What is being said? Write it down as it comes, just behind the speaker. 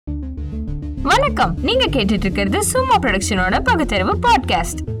வணக்கம், நீங்க கேட்டுட்டு இருக்கிறது சும்மா ப்ரொடக்ஷனோட பகுத்தறிவு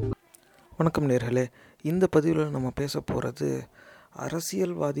பாட்காஸ்ட். வணக்கம் நேர்களே. இந்த பதிவில் நம்ம பேச போகிறது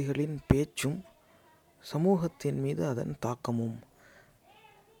அரசியல்வாதிகளின் பேச்சும் சமூகத்தின் மீது அதன் தாக்கமும்.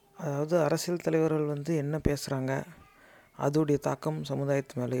 அதாவது அரசியல் தலைவர்கள் என்ன பேசுகிறாங்க, அதோடைய தாக்கம்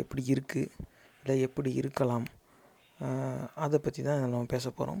சமுதாயத்து மேலே எப்படி இருக்குது, இல்லை எப்படி இருக்கலாம், அதை பற்றி தான் நம்ம பேச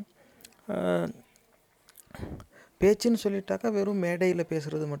போகிறோம். பேச்சுன்னு சொல்லிட்டாக்கா வெறும் மேடையில்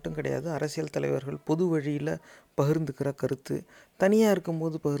பேசுகிறது மட்டும் கிடையாது. அரசியல் தலைவர்கள் பொது வழியில் பகிர்ந்துக்கிற கருத்து, தனியாக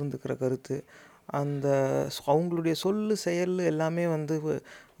இருக்கும்போது பகிர்ந்துக்கிற கருத்து, அவங்களுடைய செயல் எல்லாமே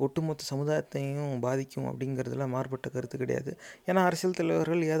ஒட்டுமொத்த சமுதாயத்தையும் பாதிக்கும் அப்படிங்கிறதுல மாறுபட்ட கருத்து கிடையாது. ஏன்னா அரசியல்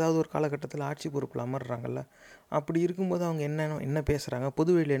தலைவர்கள் ஏதாவது ஒரு காலகட்டத்தில் ஆட்சி பொறுப்பில் அமர்றாங்கல்ல. அப்படி இருக்கும்போது அவங்க என்ன பேசுகிறாங்க,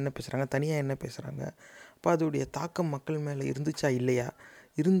 பொது வழியில் என்ன பேசுகிறாங்க, தனியாக என்ன பேசுகிறாங்க, அப்போ அதோடைய தாக்கம் மக்கள் மேலே இருந்துச்சா இல்லையா,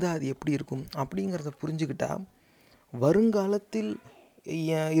 இருந்தால் அது எப்படி இருக்கும் அப்படிங்கிறத புரிஞ்சுக்கிட்டா வருங்காலத்தில்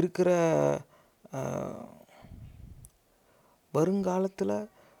வருங்காலத்தில்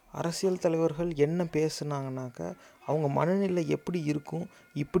அரசியல் தலைவர்கள் என்ன பேசுனாங்கனாக்கா அவங்க மனநிலை எப்படி இருக்கும்,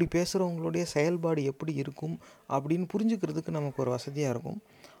 இப்படி பேசுகிறவங்களுடைய செயல்பாடு எப்படி இருக்கும் அப்படின்னு புரிஞ்சுக்கிறதுக்கு நமக்கு ஒரு வசதியாக இருக்கும்.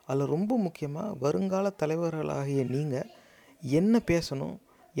 அதில் ரொம்ப முக்கியமாக வருங்கால தலைவர்களாகிய நீங்கள் என்ன பேசணும்,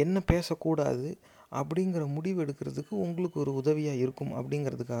 என்ன பேசக்கூடாது அப்படிங்கிற முடிவு எடுக்கிறதுக்கு உங்களுக்கு ஒரு உதவியாக இருக்கும்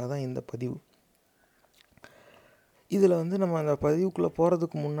அப்படிங்கிறதுக்காக தான் இந்த பதிவு. இதில் நம்ம அந்த பதிவுக்குள்ளே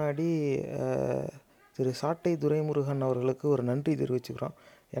போகிறதுக்கு முன்னாடி திரு சாட்டை துரைமுருகன் அவர்களுக்கு ஒரு நன்றி தெரிவிச்சுக்கிறோம்.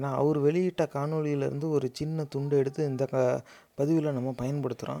 ஏன்னா அவர் வெளியிட்ட காணொலியிலேருந்து ஒரு சின்ன துண்டு எடுத்து இந்த பதிவில் நம்ம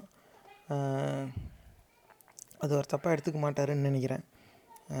பயன்படுத்துகிறோம். அது அவர் தப்பாக எடுத்துக்க மாட்டாருன்னு நினைக்கிறேன்.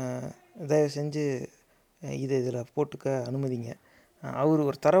 தயவு செஞ்சு இதில் போட்டுக்க அனுமதிங்க. அவர்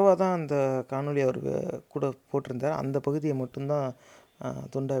ஒரு தரவாக தான் அந்த காணொலி அவர் கூட போட்டிருந்தார். அந்த பகுதியை மட்டும்தான்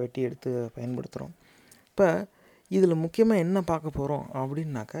துண்டாக வெட்டி எடுத்து பயன்படுத்துகிறோம். இப்போ இதில் முக்கியமாக என்ன பார்க்க போகிறோம்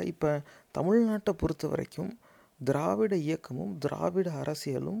அப்படின்னாக்கா, இப்போ தமிழ்நாட்டை பொறுத்த வரைக்கும் திராவிட இயக்கமும் திராவிட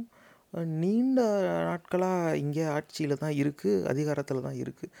அரசியலும் நீண்ட நாட்களாக இங்கே ஆட்சியில் தான் இருக்குது, அதிகாரத்தில் தான்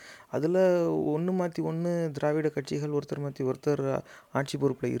இருக்குது. அதில் ஒன்று மாற்றி ஒன்று திராவிட கட்சிகள் ஒருத்தர் மாற்றி ஒருத்தர் ஆட்சி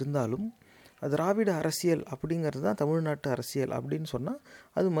பொறுப்பில் இருந்தாலும் திராவிட அரசியல் அப்படிங்கிறது தான் தமிழ்நாட்டு அரசியல் அப்படின்னு சொன்னால்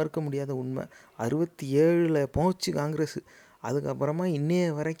அது மறுக்க முடியாத உண்மை. 67 போச்சு காங்கிரஸ். அதுக்கப்புறமா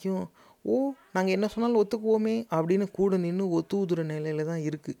இன்னைய வரைக்கும் நாங்கள் என்ன சொன்னாலும் ஒத்துக்குவோமே அப்படின்னு கூட நின்று ஒத்துவுதுற நிலையில் தான்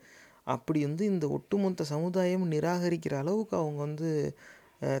இருக்குது. அப்படி இந்த ஒட்டுமொத்த சமுதாயம் நிராகரிக்கிற அளவுக்கு அவங்க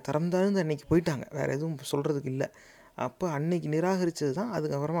தரம் தாழ்ந்து அன்னைக்கு போயிட்டாங்க. வேறு எதுவும் சொல்கிறதுக்கு இல்லை. அப்போ அன்னைக்கு நிராகரித்தது தான்.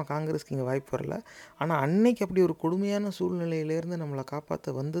 அதுக்கப்புறமா காங்கிரஸ்க்கு இங்கே வாய்ப்பு வரல. ஆனால் அன்னைக்கு அப்படி ஒரு கொடுமையான சூழ்நிலையிலேருந்து நம்மளை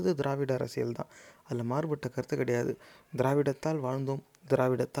காப்பாற்ற வந்தது திராவிட அரசியல் தான். அதில் மாறுபட்ட கருத்து கிடையாது. திராவிடத்தால் வாழ்ந்தோம்,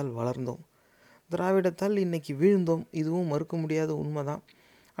 திராவிடத்தால் வளர்ந்தோம், திராவிடத்தால் இன்றைக்கி வீழ்ந்தோம். இதுவும் மறுக்க முடியாத உண்மை தான்.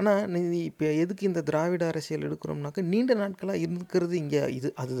 ஆனால் இப்போ எதுக்கு இந்த திராவிட அரசியல் எடுக்கிறோம்னாக்கா நீண்ட நாட்களாக இருக்கிறது இங்கே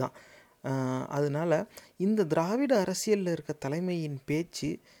அதுதான். அதனால் இந்த திராவிட அரசியலில் இருக்க தலைமையின் பேச்சு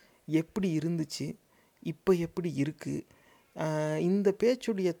எப்படி இருந்துச்சு, இப்போ எப்படி இருக்குது, இந்த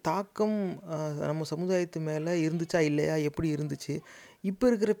பேச்சுடைய தாக்கம் நம்ம சமுதாயத்து மேலே இருந்துச்சா இல்லையா, எப்படி இருந்துச்சு, இப்போ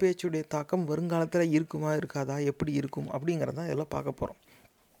இருக்கிற பேச்சுடைய தாக்கம் வருங்காலத்தில் இருக்குமா இருக்காதா, எப்படி இருக்கும் அப்படிங்கிறதான் இதெல்லாம் பார்க்க போகிறோம்.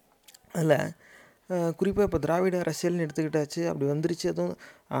 அதில் குறிப்பாக இப்போ திராவிட அரசியல்னு எடுத்துக்கிட்டாச்சு, அப்படி வந்துருச்சு. அதுவும்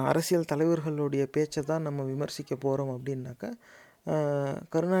அரசியல் தலைவர்களுடைய பேச்சை தான் நம்ம விமர்சிக்க போகிறோம் அப்படின்னாக்கா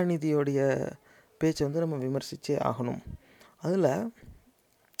கருணாநிதியோடைய பேச்சை நம்ம விமர்சித்தே ஆகணும். அதில்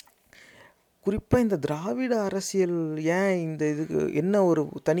குறிப்பாக இந்த திராவிட அரசியல் ஏன் இதுக்கு என்ன ஒரு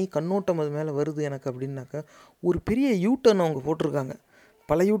தனி கண்ணோட்டம் அது மேலே வருது எனக்கு அப்படின்னாக்கா, ஒரு பெரிய யூட்டர்ன் அவங்க போட்டிருக்காங்க.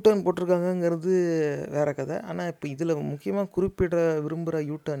 பல யூட்டர்ன் போட்டிருக்காங்கங்கிறது வேறு கதை. ஆனால் இப்போ இதில் முக்கியமாக குறிப்பிட விரும்புகிற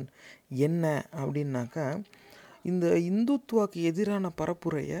யூட்டர்ன் என்ன அப்படின்னாக்கா, இந்த இந்துத்துவாக்கு எதிரான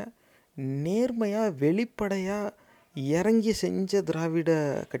பரப்புரையை நேர்மையாக வெளிப்படையாக இறங்கி செஞ்ச திராவிட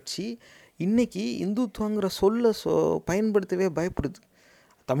கட்சி இன்றைக்கி இந்துத்துவங்கிற சொல்லை பயன்படுத்தவே பயப்படுது.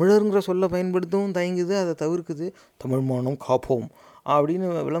 தமிழருங்கிற சொல்லை பயன்படுத்தவும் தயங்குது, அதை தவிர்க்குது. தமிழ் மானம் காப்போம் அப்படின்னு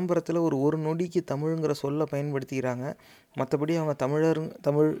விளம்பரத்தில் ஒரு நொடிக்கு தமிழுங்கிற சொல்லை பயன்படுத்திக்கிறாங்க. மற்றபடி அவங்க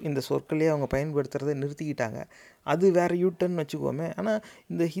தமிழ் இந்த சொற்களையே அவங்க பயன்படுத்துகிறத நிறுத்திக்கிட்டாங்க. அது வேறு யூட்டர்ன்னு வச்சுக்கோமே. ஆனால்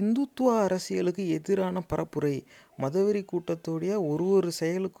இந்த ஹிந்துத்துவ அரசியலுக்கு எதிரான பரப்புரை, மதவெறி கூட்டத்தோடைய ஒரு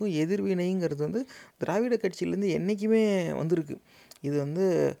செயலுக்கும் எதிர்வினைங்கிறது திராவிட கட்சியிலேருந்து என்றைக்குமே வந்திருக்கு. இது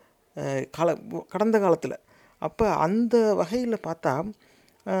கடந்த காலத்தில். அப்போ அந்த வகையில் பார்த்தா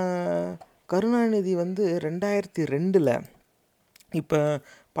கருணாநிதி 2002 இப்போ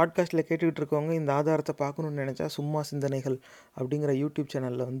பாட்காஸ்ட்டில் கேட்டுக்கிட்டு இருக்கவங்க இந்த ஆதாரத்தை பார்க்கணுன்னு நினச்சா சும்மா சிந்தனைகள் அப்படிங்கிற யூடியூப்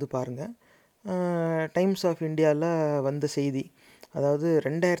சேனலில் பாருங்கள். டைம்ஸ் ஆஃப் இந்தியாவில் வந்த செய்தி, அதாவது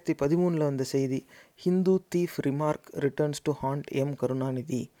 2013 வந்த செய்தி, Hindu thief remark returns to hand M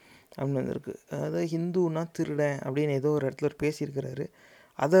Karunanidhi அப்படின்னு வந்திருக்கு. அதாவது ஹிந்துன்னா திருடன் அப்படின்னு ஏதோ ஒரு இடத்துல பேசியிருக்கிறாரு.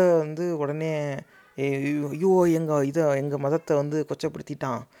 அதை வந்து உடனே ஐயோ எங்கள் மதத்தை வந்து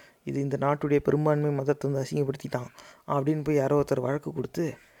கொச்சப்படுத்திட்டான், இது இந்த நாட்டுடைய பெரும்பான்மை மதத்தை வந்து அசிங்கப்படுத்திட்டான் அப்படின்னு போய் யாரோ ஒருத்தர் வழக்கு கொடுத்து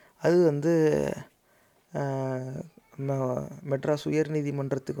அது வந்து மெட்ராஸ்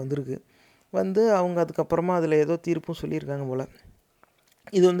உயர்நீதிமன்றத்துக்கு வந்திருக்கு. வந்து அவங்க அதுக்கப்புறமா அதில் ஏதோ தீர்ப்பும் சொல்லியிருக்காங்க போல்.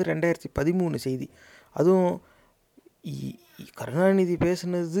 இது வந்து 2013 செய்தி. அதுவும் கருணாநிதி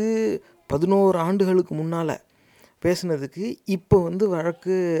பேசுனது 11 ஆண்டுகளுக்கு முன்னால் பேசுனதுக்கு இப்போ வந்து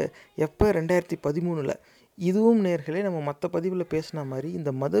வழக்கு எப்போ 2013. இதுவும் நேர்களே நம்ம மற்ற பதிவில் பேசின மாதிரி இந்த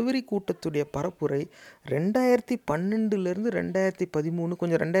மதவெறி கூட்டத்துடைய பரப்புரை 2012லேருந்து 2013,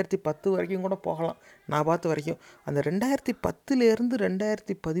 கொஞ்சம் 2010 வரைக்கும் கூட போகலாம் நான் பார்த்த வரைக்கும். அந்த 2010லேருந்து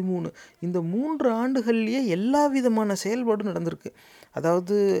 2013 இந்த 3 ஆண்டுகள்லேயே எல்லா விதமான செயல்பாடும் நடந்திருக்கு.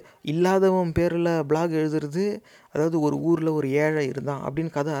 அதாவது இல்லாதவன் பேரில் பிளாக் எழுதுறது, அதாவது ஒரு ஊரில் ஒரு ஏழை இருந்தான்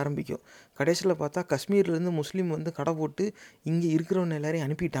அப்படின்னு கதை ஆரம்பிக்கும். கடைசியில் பார்த்தா காஷ்மீர்லேருந்து முஸ்லீம் வந்து கடை போட்டு இங்கே இருக்கிறவன் எல்லாரையும்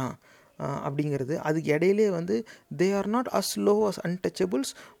அனுப்பிட்டான் அப்படிங்கிறது. அதுக்கு இடையிலே வந்து they are not as low as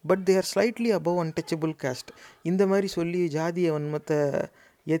untouchables but they are slightly above untouchable caste, இந்த மாதிரி சொல்லி ஜாதிய வன்மத்தை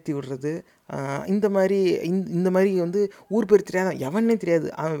ஏற்றி விடுறது. இந்த மாதிரி வந்து ஊர் பேர் தெரியாத எவனே தெரியாது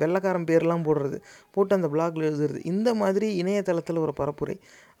அவன் வெள்ளைக்காரன் பேர்லாம் போட்டு அந்த பிளாக்ல எழுதுறது. இந்த மாதிரி இணையதளத்தில் ஒரு பரப்புரை,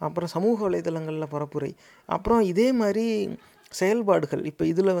 அப்புறம் சமூக வலைதளங்களில் பரப்புரை, அப்புறம் இதே மாதிரி செயல்பாடுகள். இப்போ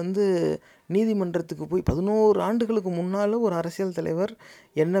இதில் வந்து நீதிமன்றத்துக்கு போய் 11 ஆண்டுகளுக்கு முன்னால் ஒரு அரசியல் தலைவர்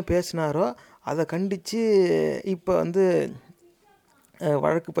என்ன பேசினாரோ அதை கண்டித்து இப்போ வந்து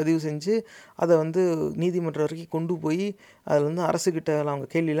வழக்கு பதிவு செஞ்சு அதை வந்து நீதிமன்றம் வரைக்கும் கொண்டு போய் அதில் வந்து அரசுக்கிட்ட அவங்க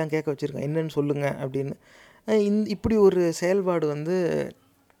கேள்வியெலாம் கேட்க வச்சுருக்காங்க, என்னென்னு சொல்லுங்கள் அப்படின்னு. இப்படி ஒரு செயல்பாடு வந்து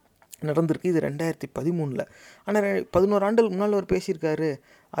நடந்திருக்கு. இது 2013. ஆனால் 11 ஆண்டுகளுக்கு முன்னால் அவர் பேசியிருக்காரு.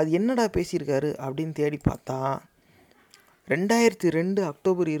 அது என்னடா பேசியிருக்காரு அப்படின்னு தேடி பார்த்தா 2002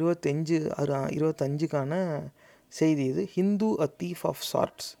 அக்டோபர் 25க்கான செய்தி இது. ஹிந்து அ தீஃப் ஆஃப்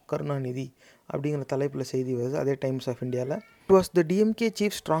சார்ட்ஸ் கருணாநிதி அப்படிங்கிற தலைப்பில் செய்தி வருது. அதே டைம்ஸ் ஆஃப் இந்தியாவில். It was the DMK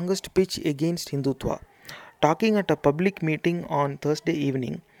chief strongest pitch against Hindutva. Talking at a public meeting on Thursday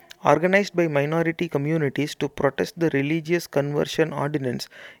evening, organized by minority communities to protest the religious conversion ordinance,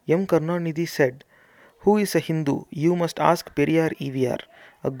 M. Karunanidhi said, "Who is a Hindu? You must ask Periyar EVR.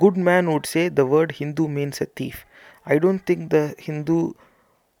 A good man would say the word Hindu means a thief. I don't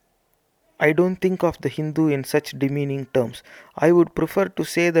think of the Hindu in such demeaning terms. I would prefer to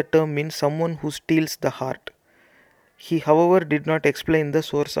say the term means someone who steals the heart." He, however, did not explain the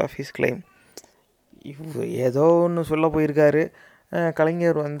source of his claim. ஏதோ ஒன்று சொல்ல போயிருக்காரு.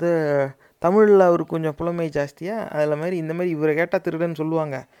 கலைஞர் வந்து தமிழில் அவருக்கு கொஞ்சம் புலமை ஜாஸ்தியாக, அதில் மாதிரி இந்த மாதிரி இவரை கேட்டால் திருடன்னு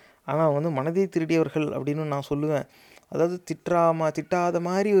சொல்லுவாங்க, ஆனால் வந்து மனதை திருடியவர்கள் அப்படின்னு நான் சொல்லுவேன். அதாவது திட்டாத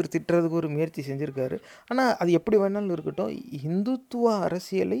மாதிரி ஒரு திட்டுறதுக்கு ஒரு முயற்சி செஞ்சுருக்காரு. ஆனால் அது எப்படி வேணாலும் இருக்கட்டும், இந்துத்துவ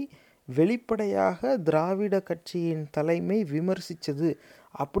அரசியலை வெளிப்படையாக திராவிட கட்சியின் தலைமை விமர்சித்தது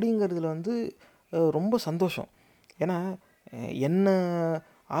அப்படிங்கிறதுல வந்து ரொம்ப சந்தோஷம். ஏன்னா என்ன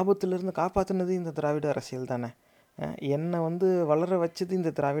ஆபத்துலேருந்து காப்பாற்றினது இந்த திராவிட அரசியல் தானே, என்னை வந்து வளர வச்சது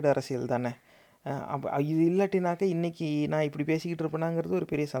இந்த திராவிட அரசியல் தானே. இது இல்லாட்டினாக்க இன்றைக்கி நான் இப்படி பேசிக்கிட்டு இருப்பேனாங்கிறது ஒரு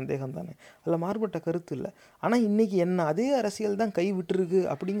பெரிய சந்தேகம் தானே, அதில் மாறுபட்ட கருத்து இல்லை. ஆனால் இன்றைக்கி என்ன அதே அரசியல் தான் கை விட்டுருக்கு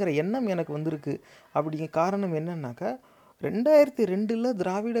அப்படிங்கிற எண்ணம் எனக்கு வந்திருக்கு. அப்படிங்கிற காரணம் என்னன்னாக்கா 2002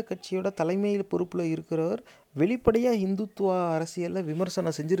 திராவிட கட்சியோட தலைமையில் பொறுப்பில் இருக்கிறவர் வெளிப்படையாக இந்துத்துவ அரசியலில்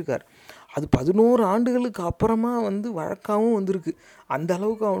விமர்சனம் செஞ்சுருக்கார். அது 11 ஆண்டுகளுக்கு அப்புறமா வந்து வழக்காகவும் வந்திருக்கு. அந்த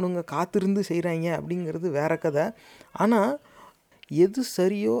அளவுக்கு அவனுங்க காத்திருந்து செய்கிறாங்க அப்படிங்கிறது வேற கதை. ஆனால் எது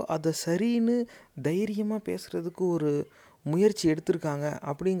சரியோ அதை சரின்னு தைரியமாக பேசுகிறதுக்கு ஒரு முயற்சி எடுத்திருக்காங்க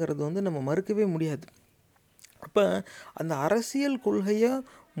அப்படிங்கிறது வந்து நம்ம மறுக்கவே முடியாது. அப்போ அந்த அரசியல் கொள்கையை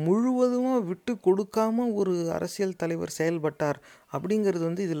முழுவதுமாக விட்டு கொடுக்காமல் ஒரு அரசியல் தலைவர் செயல்பட்டார் அப்படிங்கிறது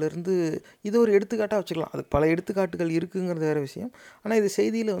வந்து இதிலேருந்து இது ஒரு எடுத்துக்காட்டாக வச்சுக்கலாம். அது பல எடுத்துக்காட்டுகள் இருக்குங்கிறது வேறு விஷயம். ஆனால் இது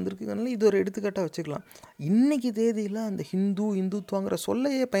செய்தியில் வந்திருக்குங்கிறனால இது ஒரு எடுத்துக்காட்டாக வச்சுக்கலாம். இன்றைக்கி தேதியில் அந்த இந்துத்துவங்கிற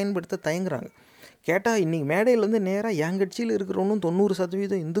சொல்லையே பயன்படுத்த தயங்குறாங்க. கேட்டால் இன்றைக்கி மேடையில் வந்து நேராக என் கட்சியில் இருக்கிறவனும்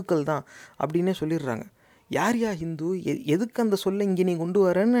 90% இந்துக்கள் தான் அப்படின்னே சொல்லிடுறாங்க. யார் ஹிந்து, எதுக்கு அந்த சொல்லை இங்கே நீ கொண்டு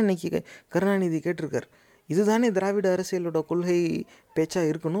வரேன்னு இன்றைக்கி கருணாநிதி கேட்டிருக்கார். இதுதானே திராவிட அரசியலோட கொள்கை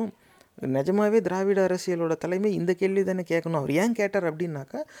பேச்சாக இருக்கணும். நிஜமாகவே திராவிட அரசியலோட தலைமை இந்த கேள்வி தானே கேட்கணும். அவர் ஏன் கேட்டார்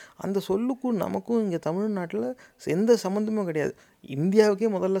அப்படின்னாக்கா அந்த சொல்லுக்கும் நமக்கும் இங்கே தமிழ்நாட்டில் எந்த சம்மந்தமும் கிடையாது. இந்தியாவுக்கே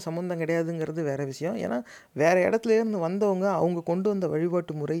முதல்ல சம்மந்தம் கிடையாதுங்கிறது வேறு விஷயம். ஏன்னா வேறு இடத்துலேருந்து வந்தவங்க அவங்க கொண்டு வந்த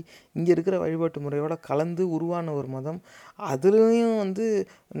வழிபாட்டு முறை இங்கே இருக்கிற வழிபாட்டு முறையோட கலந்து உருவான ஒரு மதம். அதுலேயும் வந்து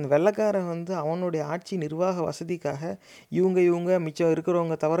வெள்ளைக்காரன் வந்து அவனுடைய ஆட்சி நிர்வாக வசதிக்காக இவங்க மிச்சம்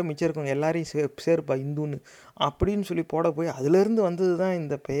இருக்கிறவங்க தவிர மிச்சம் இருக்கவங்க எல்லாரையும் சேர்ப்பா இந்துன்னு அப்படின்னு சொல்லி போட போய் அதுலேருந்து வந்தது தான்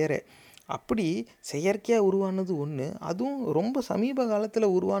இந்த பெயரே. அப்படி செயற்கையாக உருவானது ஒன்று, அதுவும் ரொம்ப சமீப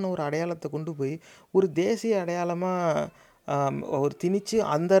காலத்தில் உருவான ஒரு அடையாளத்தை கொண்டு போய் ஒரு தேசிய அடையாளமாக ஒரு திணிச்சு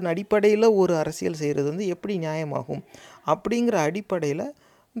அந்த அடிப்படையில் ஒரு அரசியல் செய்கிறது வந்து எப்படி நியாயமாகும் அப்படிங்கிற அடிப்படையில்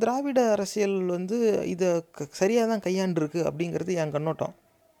திராவிட அரசியல் வந்து இதை சரியாக தான் கையாண்டிருக்கு அப்படிங்கிறது என் கண்ணோட்டம்.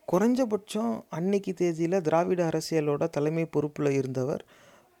 குறைஞ்சபட்சம் அன்னைக்கு தேதியில் திராவிட அரசியலோட தலைமை பொறுப்பில் இருந்தவர்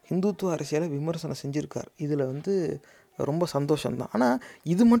இந்துத்துவ அரசியலை விமர்சனம் செஞ்சுருக்கார். இதில் வந்து ரொம்ப சந்தோஷம்தான். ஆனால்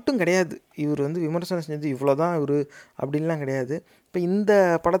இது மட்டும் கிடையாது, இவர் வந்து விமர்சனம் செஞ்சது இவ்வளோ தான் இவர் அப்படின்லாம் கிடையாது. இப்போ இந்த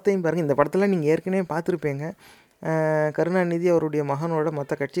படத்தையும் பாருங்கள், இந்த படத்தில் நீங்கள் ஏற்கனவே பார்த்துருப்பீங்க. கருணாநிதி அவருடைய மகனோட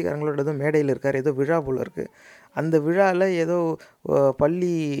மற்ற கட்சிக்காரங்களோட ஏதோ மேடையில் இருக்கார், ஏதோ விழா போல் இருக்குது. அந்த விழாவில் ஏதோ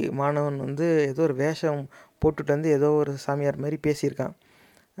பள்ளி மாணவன் வந்து ஏதோ ஒரு வேஷம் போட்டுட்டு வந்து ஏதோ ஒரு சாமியார் மாதிரி பேசியிருக்கான்.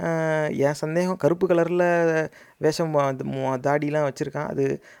 என் சந்தேகம், கருப்பு கலரில் வேஷம் தாடிலாம் வச்சுருக்கான் அது,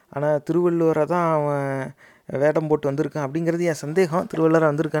 ஆனால் திருவள்ளுவரை தான் அவன் வேடம் போட்டு வந்திருக்கான் அப்படிங்கிறது என் சந்தேகம்.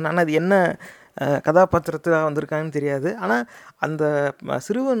 திருவள்ளுவராக வந்திருக்கான், ஆனால் அது என்ன கதாபாத்திரத்தில் வந்திருக்கான்னு தெரியாது. ஆனால் அந்த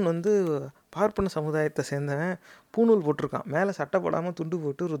சிறுவன் வந்து பார்ப்பன சமுதாயத்தை சேர்ந்தவன், பூணூல் போட்டிருக்கான், மேலே சட்டை போடாமல் துண்டு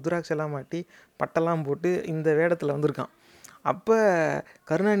போட்டு ருத்ராட்செல்லாம் மாட்டி பட்டெல்லாம் போட்டு இந்த வேடத்தில் வந்திருக்கான். அப்போ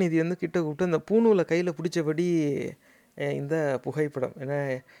கருணாநிதி வந்து கிட்ட கூப்பிட்டு அந்த பூணூலை கையில் பிடிச்சபடி இந்த புகைப்படம் ஏன்னா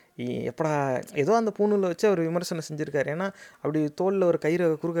எப்படா ஏதோ அந்த பூணூலை வச்சு அவர் விமர்சனம் செஞ்சுருக்காரு. ஏன்னா அப்படி தோளில் ஒரு கயிறை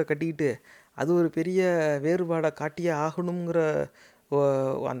குறுக்க கட்டிக்கிட்டு அது ஒரு பெரிய வேறுபாடை காட்டியே ஆகணுங்கிற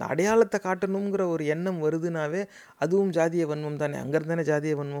அந்த அடையாளத்தை காட்டணுங்கிற ஒரு எண்ணம் வருதுனாவே அதுவும் ஜாதிய வன்மம் தானே, அங்கேருந்து தானே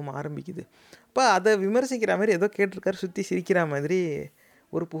ஜாதிய வன்மம் ஆரம்பிக்குது. அப்போ அதை விமர்சிக்கிற மாதிரி ஏதோ கேட்டிருக்காரு, சுற்றி சிரிக்கிற மாதிரி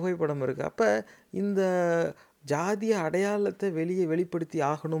ஒரு புகைப்படம் இருக்குது. அப்போ இந்த ஜாதிய அடையாளத்தை வெளிப்படுத்தி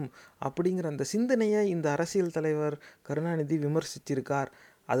ஆகணும் அப்படிங்கிற அந்த சிந்தனையை இந்த அரசியல் தலைவர் கருணாநிதி விமர்சிச்சிருக்கார்.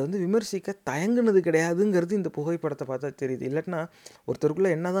 அதை வந்து விமர்சிக்க தயங்குனது கிடையாதுங்கிறது இந்த புகைப்படத்தை பார்த்தா தெரியுது. இல்லாட்டினா ஒருத்தருக்குள்ளே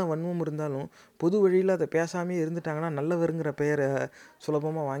என்ன தான் வன்மம் இருந்தாலும் பொது வழியில் அதை பேசாமே இருந்துட்டாங்கன்னா நல்லவருங்கிற பெயரை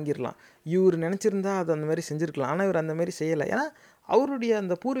சுலபமாக வாங்கிடலாம். இவர் நினச்சிருந்தா அதை அந்த மாதிரி செஞ்சுருக்கலாம், ஆனால் இவர் அந்த மாதிரி செய்யலை. ஏன்னா அவருடைய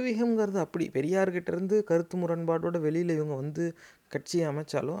அந்த பூர்வீகங்கிறது அப்படி பெரியார்கிட்டேருந்து கருத்து முரண்பாடோட வெளியில் இவங்க வந்து கட்சியை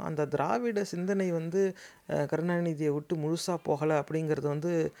அமைச்சாலும் அந்த திராவிட சிந்தனை வந்து கருணாநிதியை விட்டு முழுசாக போகலை அப்படிங்கிறத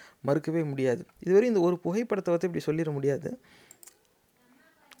வந்து மறுக்கவே முடியாது. இதுவரை இந்த ஒரு புகைப்படத்தை வந்து இப்படி சொல்லிட முடியாது.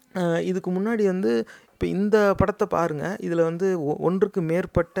 இதுக்கு முன்னாடி வந்து இப்போ இந்த படத்தை பாருங்கள், இதில் வந்து ஒன்றுக்கு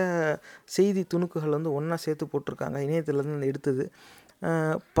மேற்பட்ட செய்தி துணுக்குகள் வந்து ஒன்றா சேர்த்து போட்டிருக்காங்க, இணையத்திலேருந்து எடுத்தது.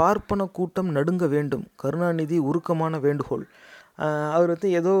 பார்ப்பன கூட்டம் நடுங்க வேண்டும், கருணாநிதி உருக்கமான வேண்டுகோள். அவர் வந்து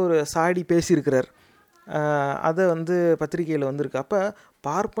ஏதோ ஒரு சாடி பேசியிருக்கிறார், அதை வந்து பத்திரிகையில் வந்திருக்கு. அப்போ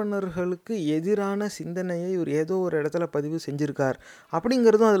பார்ப்பனர்களுக்கு எதிரான சிந்தனையை இவர் ஏதோ ஒரு இடத்துல பதிவு செஞ்சுருக்கார்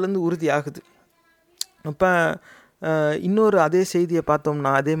அப்படிங்கிறதும் அதுலேருந்து உறுதி ஆகுது. அப்போ இன்னொரு அதே செய்தியை பார்த்தோம்னா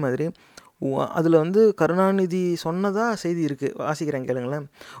அதே மாதிரி அதில் வந்து கருணாநிதி சொன்னதாக செய்தி இருக்குது, வாசிக்கிறேன் கேளுங்களேன்.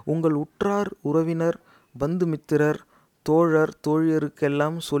 உங்கள் உற்றார் உறவினர் பந்து மித்திரர் தோழர்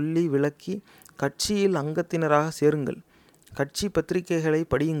தோழியருக்கெல்லாம் சொல்லி விளக்கி கட்சியில் அங்கத்தினராக சேருங்கள், கட்சி பத்திரிகைகளை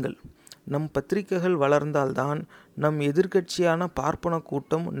படியுங்கள், நம் பத்திரிகைகள் வளர்ந்தால்தான் நம் எதிர்க்கட்சியான பார்ப்பன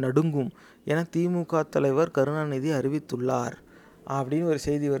கூட்டம் நடுங்கும் என திமுக தலைவர் கருணாநிதி அறிவித்துள்ளார் அப்படின்னு ஒரு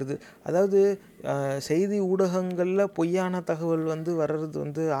செய்தி வருது. அதாவது செய்தி ஊடகங்களில் பொய்யான தகவல் வந்து வர்றது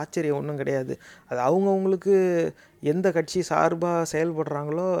வந்து ஆச்சரியம் ஒன்றும் கிடையாது. அது அவங்கவுங்களுக்கு எந்த கட்சி சார்பாக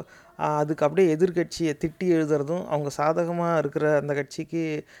செயல்படுறாங்களோ அதுக்கு அப்படியே எதிர்கட்சியை திட்டி எழுதுறதும் அவங்க சாதகமாக இருக்கிற அந்த கட்சிக்கு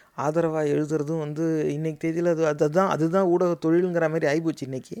ஆதரவாக எழுதுறதும் வந்து இன்றைக்கி தேதியில் அதுதான் ஊடக தொழிலுங்கிற மாதிரி ஆகிப்போச்சு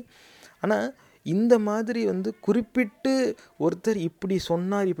இன்றைக்கி. ஆனால் இந்த மாதிரி வந்து குறிப்பிட்டு ஒருத்தர் இப்படி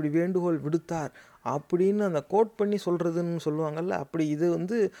சொன்னார், இப்படி வேண்டுகோள் விடுத்தார் அப்படின்னு அந்த கோட் பண்ணி சொல்கிறதுன்னு சொல்லுவாங்கள்ல, அப்படி இது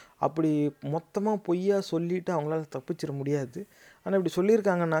வந்து அப்படி மொத்தமாக பொய்யா சொல்லிவிட்டு அவங்களால தப்பிச்சிட முடியாது. ஆனால் இப்படி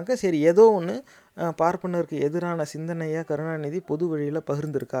சொல்லியிருக்காங்கன்னாக்கா சரி, ஏதோ ஒன்று பார்ப்பனருக்கு எதிரான சிந்தனையாக கருணாநிதி பொது வழியில்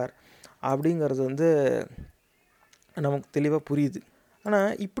பகிர்ந்திருக்கார் அப்படிங்கிறது வந்து நமக்கு தெளிவாக புரியுது.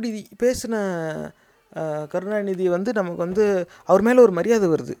 ஆனால் இப்படி பேசின கருணாநிதி வந்து நமக்கு வந்து அவர் மேலே ஒரு மரியாதை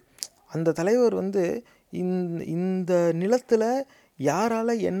வருது. அந்த தலைவர் வந்து இந்த நிலத்தில்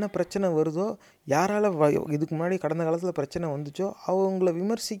யாரால் என்ன பிரச்சனை வருதோ, யாரால் இதுக்கு முன்னாடி கடந்த காலத்தில் பிரச்சனை வந்துச்சோ அவங்கள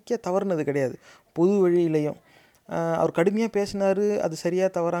விமர்சிக்க தவறுனது கிடையாது. பொது வழியிலையும் அவர் கடுமையாக பேசினார், அது சரியாக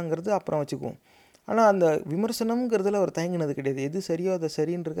தவறாங்கிறது அப்புறம் வச்சுக்குவோம். ஆனால் அந்த விமர்சனம்ங்கிறதுல அவர் தயங்கினது கிடையாது. எது சரியோ அதை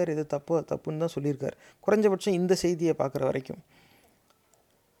சரின்னு இருக்கார், எது தப்போ தப்புன்னு தான் சொல்லியிருக்கார், குறைஞ்சபட்சம் இந்த செய்தியை பார்க்குற வரைக்கும்.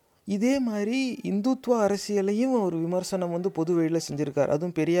 இதே மாதிரி இந்துத்துவ அரசியலையும் ஒரு விமர்சனம் வந்து பொது வழியில் செஞ்சுருக்கார்.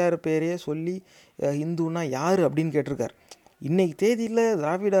 அதுவும் பெரியார் பேரையே சொல்லி இந்துன்னா யார் அப்படின்னு கேட்டிருக்கார். இன்றைக்கி தேதியில்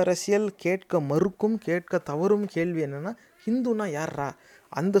திராவிட அரசியல் கேட்க மறுக்கும் கேட்க தவறும் கேள்வி என்னென்னா, ஹிந்துன்னா யாரா,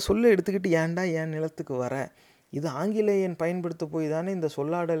 அந்த சொல்லை எடுத்துக்கிட்டு ஏன்டா என் நிலத்துக்கு வர, இது ஆங்கிலேயன் பயன்படுத்த போய் தானே இந்த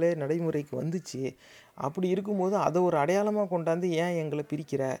சொல்லாடலே நடைமுறைக்கு வந்துச்சு, அப்படி இருக்கும்போது அதை ஒரு அடையாளமாக கொண்டாந்து ஏன் எங்களை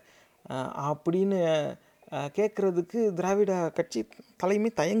பிரிக்கிற அப்படின்னு கேட்குறதுக்கு திராவிட கட்சி தலைமை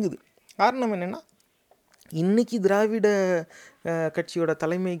தயங்குது. காரணம் என்னென்னா, இன்றைக்கி திராவிட கட்சியோட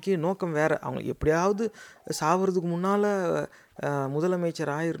தலைமைக்கு நோக்கம் வேறு. அவங்க எப்படியாவது சாவறதுக்கு முன்னால்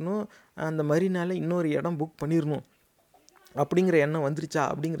முதலமைச்சர் ஆயிடணும், அந்த மறுநாள் இன்னொரு இடம் புக் பண்ணிடணும் அப்படிங்கிற எண்ணம் வந்துருச்சா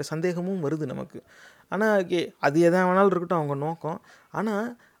அப்படிங்கிற சந்தேகமும் வருது நமக்கு. ஆனால் அது எதா வேணாலும் இருக்கட்டும் அவங்க நோக்கம். ஆனால்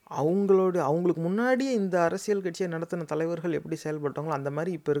அவங்களுக்கு முன்னாடியே இந்த அரசியல் கட்சியை நடத்தின தலைவர்கள் எப்படி செயல்பட்டாங்களோ அந்த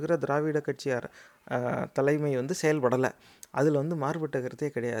மாதிரி இப்போ இருக்கிற திராவிட கட்சியார் தலைமை வந்து செயல்படலை. அதில் வந்து மாறுபட்ட கருத்தே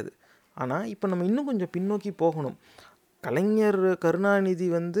கிடையாது. ஆனால் இப்போ நம்ம இன்னும் கொஞ்சம் பின்னோக்கி போகணும். கலைஞர் கருணாநிதி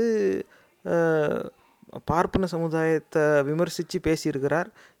வந்து பார்ப்பன சமுதாயத்தை விமர்சித்து பேசியிருக்கிறார்,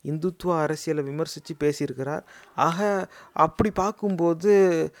 இந்துத்துவ அரசியலை விமர்சித்து பேசியிருக்கிறார். ஆக அப்படி பார்க்கும்போது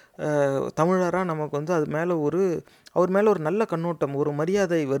தமிழராக நமக்கு வந்து அது மேலே அவர் மேலே ஒரு நல்ல கண்ணோட்டம், ஒரு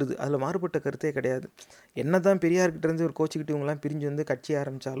மரியாதை வருது. அதில் மாறுபட்ட கருத்தே கிடையாது. என்ன தான் பெரியார்கிட்டேருந்து ஒரு கோச்சிக்கிட்டு இவங்களாம் பிரிஞ்சு வந்து கட்சி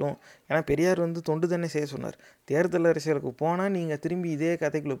ஆரம்பித்தாலும், ஏன்னா பெரியார் வந்து தொண்டு தானே செய்ய சொன்னார். தேர்தல் அரசியலுக்கு போனால் நீங்கள் திரும்பி இதே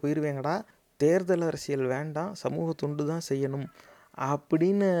கதைக்குள்ளே போயிடுவேங்கடா, தேர்தல் அரசியல் வேண்டாம், சமூக தொண்டு தான் செய்யணும்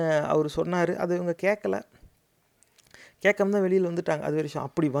அப்படின்னு அவர் சொன்னார். அது இவங்க கேட்காம தான் வெளியில் வந்துட்டாங்க. அது ஒரு விஷயம்.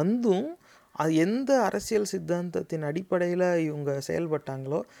 அப்படி வந்தும் அது எந்த அரசியல் சித்தாந்தத்தின் அடிப்படையில் இவங்க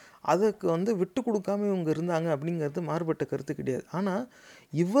செயல்பட்டாங்களோ அதுக்கு வந்து விட்டு கொடுக்காம இவங்க இருந்தாங்க அப்படிங்கிறது மாறுபட்ட கருத்து கிடையாது. ஆனால்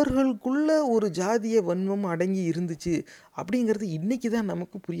இவர்களுக்குள்ள ஒரு ஜாதிய வன்மம் அடங்கி இருந்துச்சு அப்படிங்கிறது இன்றைக்கி தான்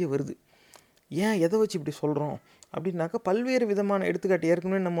நமக்கு புரிய வருது. ஏன் எதை வச்சு இப்படி சொல்கிறோம் அப்படின்னாக்கா, பல்வேறு விதமான எடுத்துக்காட்டு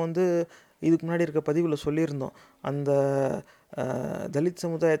ஏற்கனவே நம்ம வந்து இதுக்கு முன்னாடி இருக்க பதிவில் சொல்லியிருந்தோம். அந்த தலித்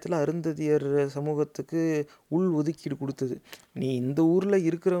சமுதாயத்தில் அருந்ததியர் சமூகத்துக்கு உள் ஒதுக்கீடு கொடுத்தது. நீ இந்த ஊரில்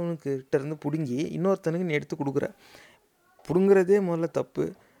இருக்கிறவனுக்கிட்ட இருந்து பிடுங்கி இன்னொருத்தனுக்கு நீ எடுத்து பிடுங்குறதே முதல்ல தப்பு.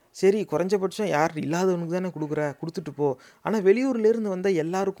 சரி, குறைஞ்சபட்சம் யார் இல்லாதவனுக்கு தானே கொடுத்துட்டு போ. ஆனால் வெளியூர்லேருந்து வந்தால்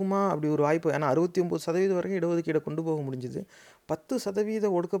எல்லாருக்குமா அப்படி ஒரு வாய்ப்பு? ஏன்னா 69% வரைக்கும் இடஒதுக்கீடை கொண்டு போக முடிஞ்சுது.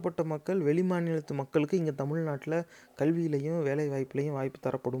 10% ஒடுக்கப்பட்ட மக்கள், வெளி மாநிலத்து மக்களுக்கு இங்கே தமிழ்நாட்டில் கல்வியிலையும் வேலை வாய்ப்புலையும் வாய்ப்பு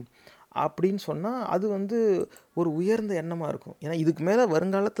தரப்படும் அப்படின்னு சொன்னால் அது வந்து ஒரு உயர்ந்த எண்ணமாக இருக்கும். ஏன்னா இதுக்கு மேலே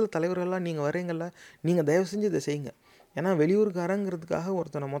வருங்காலத்தில் தலைவர்கள்லாம் நீங்கள் வரீங்கள, நீங்கள் தயவு செஞ்சு இதை செய்யுங்க. ஏன்னா வெளியூருக்காரங்கிறதுக்காக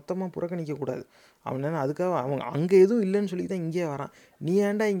ஒருத்தனை மொத்தமாக புறக்கணிக்கக்கூடாது. அவன் அதுக்காக அவங்க அங்கே எதுவும் இல்லைன்னு சொல்லி தான் இங்கே வரான். நீ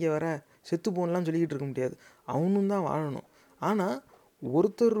ஏன்டா இங்கே வர, செத்து போகணுலாம் சொல்லிக்கிட்டு இருக்க முடியாது. அவனும் தான் வாழணும். ஆனால்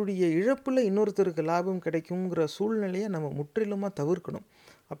ஒருத்தருடைய இழப்பில் இன்னொருத்தருக்கு லாபம் கிடைக்குங்கிற சூழ்நிலையை நம்ம முற்றிலுமாக தவிர்க்கணும்.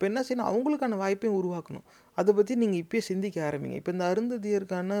 அப்போ என்ன செய்யணும், அவங்களுக்கான வாய்ப்பையும் உருவாக்கணும். அதை பற்றி நீங்கள் இப்போயே சிந்திக்க ஆரம்பிங்க. இப்போ இந்த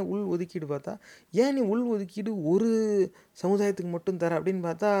அருந்ததியருக்கான உள் ஒதுக்கீடு பார்த்தா, ஏன் நீ உள் ஒதுக்கீடு ஒரு சமுதாயத்துக்கு மட்டும் தர அப்படின்னு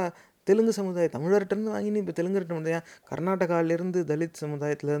பார்த்தா, தெலுங்கு சமுதாயம் தமிழர்கிட்டருந்து வாங்கி நீ இப்போ தெலுங்குகிட்ட வந்தியா? கர்நாடகாவிலேருந்து தலித்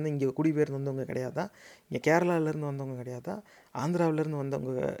சமுதாயத்துலேருந்து இங்கே குடிபெயர்ந்து வந்தவங்க கிடையாதா? இங்கே கேரளாவிலேருந்து வந்தவங்க கிடையாதா? ஆந்திராவிலேருந்து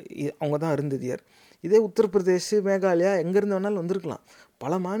வந்தவங்க அவங்க தான் அருந்ததியர். இதே உத்தரப்பிரதேஷ், மேகாலயா எங்கேருந்து வேணாலும் வந்திருக்கலாம்.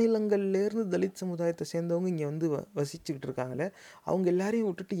 பல மாநிலங்கள்லேருந்து தலித் சமுதாயத்தை சேர்ந்தவங்க இங்கே வந்து வசிச்சுக்கிட்டு இருக்காங்களே, அவங்க எல்லாரையும்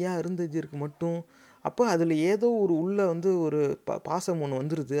விட்டுட்டு ஏன் அருந்ததியருக்கு மட்டும்? அப்போ அதில் ஏதோ ஒரு உள்ளே வந்து ஒரு பாசம் ஒன்று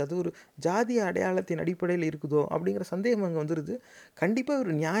வந்துடுது. அது ஒரு ஜாதிய அடையாளத்தின் அடிப்படையில் இருக்குதோ அப்படிங்கிற சந்தேகம் அங்கே வந்துடுது. கண்டிப்பாக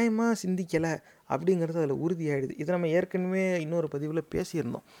ஒரு நியாயமாக சிந்திக்கலை அப்படிங்கிறது அதில் உறுதியாகிடுது. இதை நம்ம ஏற்கனவே இன்னொரு பதிவில்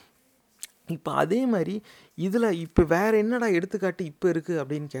பேசியிருந்தோம். இப்போ அதே மாதிரி இதில் இப்போ வேறு என்னடா எடுத்துக்காட்டு இப்போ இருக்குது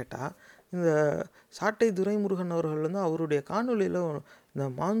அப்படின்னு கேட்டால், இந்த சாட்டை துரைமுருகன் அவர்கள் வந்து அவருடைய காணொலியில் இந்த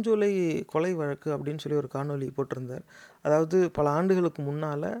மாஞ்சோலை கொலை வழக்கு அப்படின்னு சொல்லி ஒரு காணொலி போட்டிருந்தார். அதாவது பல ஆண்டுகளுக்கு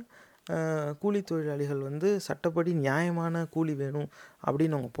முன்னால் கூலி தொழிலாளிகள் வந்து சட்டப்படி நியாயமான கூலி வேணும்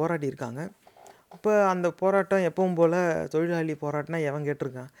அப்படின்னு அவங்க போராடியிருக்காங்க. இப்போ அந்த போராட்டம் எப்பவும் போல் தொழிலாளி போராட்டம்னா எவன்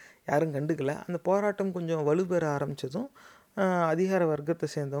கேட்டிருக்கான், யாரும் கண்டுக்கலை. அந்த போராட்டம் கொஞ்சம் வலுப்பெற ஆரம்பித்ததும் அதிகார வர்க்கத்தை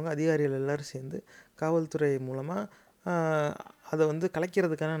சேர்ந்தவங்க, அதிகாரிகள் எல்லோரும் சேர்ந்து காவல்துறை மூலமாக அதை வந்து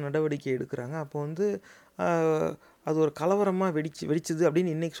கலைக்கிறதுக்கான நடவடிக்கை எடுக்கிறாங்க. அப்போ வந்து அது ஒரு கலவரமாக வெடிச்சுது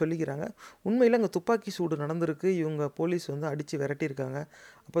அப்படின்னு இன்றைக்கி சொல்லிக்கிறாங்க. உண்மையில் அங்கே துப்பாக்கி சூடு நடந்திருக்கு. இவங்க போலீஸ் வந்து அடித்து விரட்டியிருக்காங்க.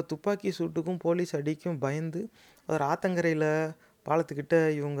 அப்போ துப்பாக்கி சூட்டுக்கும் போலீஸ் அடிக்கும் பயந்து ஒரு ஆத்தங்கரையில் பாலத்துக்கிட்ட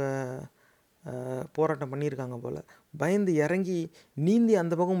இவங்க போராட்டம் பண்ணியிருக்காங்க போல். பயந்து இறங்கி நீந்தி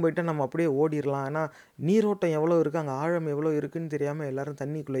அந்த பக்கம் போயிட்டால் நம்ம அப்படியே ஓடிடலாம். ஏன்னா நீரோட்டம் எவ்வளோ இருக்குது, அங்கே ஆழம் எவ்வளோ இருக்குதுன்னு தெரியாமல் எல்லோரும்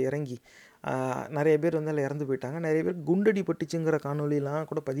தண்ணிக்குள்ளே இறங்கி நிறைய பேர் வந்து அதில் இறந்து போயிட்டாங்க. நிறைய பேர் குண்டடி பட்டுச்சுங்கிற காணொலிலாம்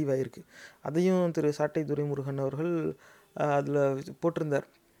கூட பதிவாயிருக்கு. அதையும் திரு சாட்டை துரைமுருகன் அவர்கள் அதில் போட்டிருந்தார்.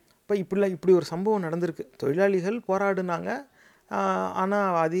 இப்போ இப்படி ஒரு சம்பவம் நடந்திருக்கு. தொழிலாளிகள் போராடினாங்க.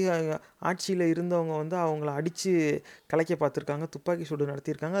 ஆனால் ஆட்சியில் இருந்தவங்க வந்து அவங்கள அடித்து கலைக்க பார்த்துருக்காங்க, துப்பாக்கி சூடு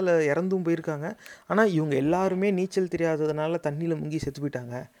நடத்தியிருக்காங்க, அதில் இறந்தும் போயிருக்காங்க. ஆனால் இவங்க எல்லாருமே நீச்சல் தெரியாததுனால தண்ணியில் முங்கி செத்து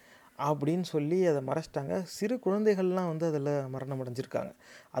போயிட்டாங்க அப்படின்னு சொல்லி அதை மறைச்சிட்டாங்க. சிறு குழந்தைகள்லாம் வந்து அதில் மரணம் அடைஞ்சிருக்காங்க.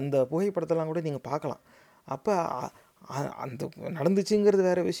 அந்த புகைப்படத்தெல்லாம் கூட நீங்கள் பார்க்கலாம். அப்போ அந்த நடந்துச்சுங்கிறது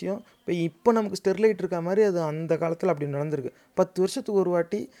வேறு விஷயம். இப்போ நமக்கு ஸ்டெர்லைட் இருக்க மாதிரி அது அந்த காலத்தில் அப்படி நடந்திருக்கு. 10 வருஷத்துக்கு ஒரு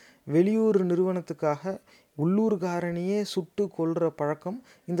வாட்டி வெளியூர் நிறுவனத்துக்காக உள்ளூர்காரனையே சுட்டு கொல்கிற பழக்கம்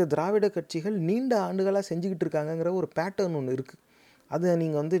இந்த திராவிட கட்சிகள் நீண்ட ஆண்டுகளாக செஞ்சுக்கிட்டு இருக்காங்கங்கிற ஒரு பேட்டர்ன் ஒன்று இருக்குது. அதை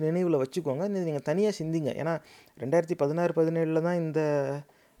நீங்கள் வந்து நினைவில் வச்சுக்கோங்க. நீங்கள் தனியாக சிந்திங்க. ஏன்னா 2016-17 தான் இந்த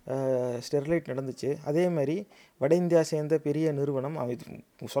ஸ்டெர்லைட் நடந்துச்சு. அதே மாதிரி வட இந்தியா சேர்ந்த பெரிய நிறுவனம்,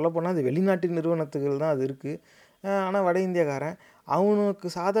 சொல்லப்போனால் அது வெளிநாட்டு நிறுவனத்துகள் தான் அது இருக்குது. ஆனால் வட இந்தியாக்காரன் அவனுக்கு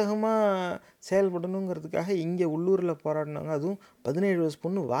சாதகமாக செயல்படணுங்கிறதுக்காக இங்கே உள்ளூரில் போராடினாங்க. அதுவும் 17 வயசு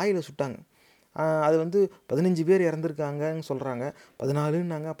பொண்ணு வாயில் சுட்டாங்க. அது வந்து 15 பேர் இறந்துருக்காங்கன்னு சொல்கிறாங்க,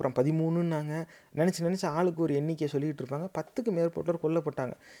 14ன்னாங்க, அப்புறம் 13ன்னாங்க. நினச்சி ஆளுக்கு ஒரு எண்ணிக்கை சொல்லிகிட்டு இருப்பாங்க. 10க்கு மேற்பட்டோர்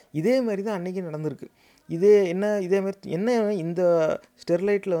கொல்லப்பட்டாங்க. இதே மாதிரி தான் அன்றைக்கி நடந்திருக்கு. இதே மாதிரி என்ன இந்த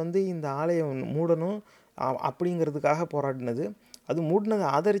ஸ்டெர்லைட்டில் வந்து இந்த ஆலையை மூடணும் அப்படிங்கிறதுக்காக போராடினது, அது மூடினதை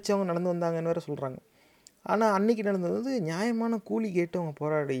ஆதரித்தவங்க நடந்து வந்தாங்கன்னு வேறு சொல்கிறாங்க. ஆனால் அன்றைக்கி நடந்தது வந்து நியாயமான கூலி கேட்டு அவங்க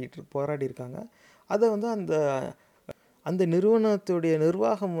போராடியிருக்காங்க. அதை வந்து அந்த நிறுவனத்துடைய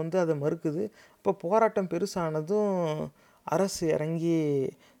நிர்வாகம் வந்து அதை மறுக்குது. இப்போ போராட்டம் பெருசானதும் அரசு இறங்கி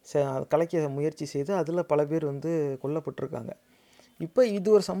கலைக்க முயற்சி செய்து அதில் பல பேர் வந்து கொல்லப்பட்டிருக்காங்க. இப்போ இது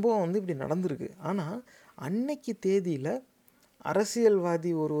ஒரு சம்பவம் வந்து இப்படி நடந்திருக்கு. ஆனால் அன்னைக்கு தேதியில்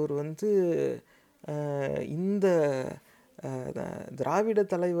அரசியல்வாதி ஒருவர் வந்து இந்த திராவிட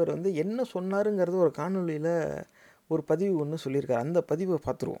தலைவர் வந்து என்ன சொன்னாருங்கிறது ஒரு காணொலியில் ஒரு பதிவு ஒன்று சொல்லியிருக்காரு. அந்த பதிவை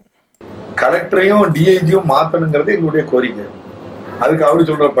பார்த்துருவோம். கலெக்டரையும் டிஐஜியும் மாற்றணுங்கிறது எங்களுடைய கோரிக்கை. அதுக்கு அவரு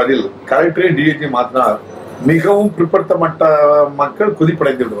சொல்ற பதில், கலெக்டரையும் டிஐஜியும் மாற்றினா மிகவும் பிற்படுத்தப்பட்ட மக்கள்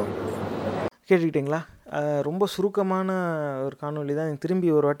குதிப்படைந்து விடுவாங்க. கேட்டுக்கிட்டீங்களா? ரொம்ப சுருக்கமான ஒரு காணொலி தான். திரும்பி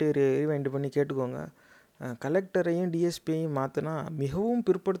ஒரு வாட்டி ரீவைண்ட் பண்ணி கேட்டுக்கோங்க. கலெக்டரையும் டிஎஸ்பியையும் மாற்றினா மிகவும்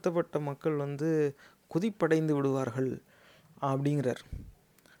பிற்படுத்தப்பட்ட மக்கள் வந்து குதிப்படைந்து விடுவார்கள் அப்படிங்கிறார்.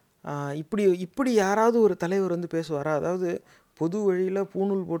 இப்படி யாராவது ஒரு தலைவர் வந்து பேசுவாரா? அதாவது பொது வழியில்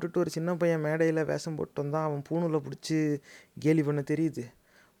பூணூல் போட்டுட்டு ஒரு சின்ன பையன் மேடையில் வேஷம் போட்டு வந்தால் அவன் பூணூலை பிடிச்சி கேலி பண்ண தெரியுது.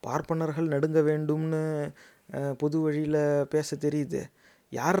 பார்ப்பனர்கள் நடுங்க வேண்டும்னு பொது வழியில் பேச தெரியுது.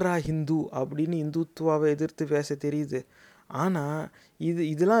 யாரா ஹிந்து அப்படின்னு இந்துத்துவாவை எதிர்த்து பேச தெரியுது. ஆனால்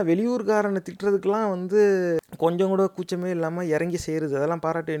இதெல்லாம் வெளியூர்காரனை திட்டுறதுக்கெலாம் வந்து கொஞ்சம் கூட கூச்சமே இல்லாமல் இறங்கி செய்கிறது, அதெல்லாம்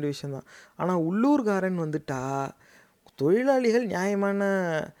பாராட்ட வேண்டிய விஷயந்தான். ஆனால் உள்ளூர்காரன் வந்துட்டா, தொழிலாளிகள் நியாயமான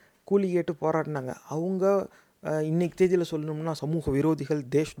கூலி கேட்டு போராடினாங்க, அவங்க இன்றைக்கி தேதியில் சொல்லணும்னா சமூக விரோதிகள்,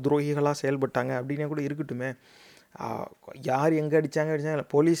 தேஷ் துரோகிகளாக செயல்பட்டாங்க அப்படின்னே கூட இருக்கட்டுமே. யார் எங்கே அடித்தாங்க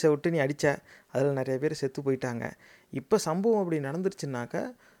போலீஸை விட்டு நீ அடித்த, அதில் நிறைய பேர் செத்து போயிட்டாங்க. இப்போ சம்பவம் அப்படி நடந்துருச்சுனாக்கா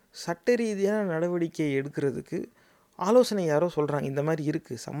சட்ட ரீதியான நடவடிக்கை எடுக்கிறதுக்கு ஆலோசனை யாரோ சொல்கிறாங்க. இந்த மாதிரி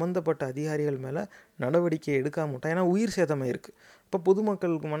இருக்குது, சம்மந்தப்பட்ட அதிகாரிகள் மேலே நடவடிக்கை எடுக்காம விட்டா, ஏன்னா உயிர் சேதமாக இருக்குது. இப்போ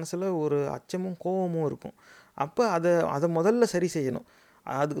பொதுமக்களுக்கு மனசில் ஒரு அச்சமும் கோபமும் இருக்கும். அப்போ அதை முதல்ல சரி செய்யணும்.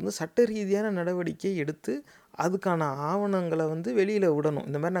 அதுக்கு வந்து சட்ட ரீதியான நடவடிக்கை எடுத்து அதுக்கான ஆவணங்களை வந்து வெளியில் விடணும்.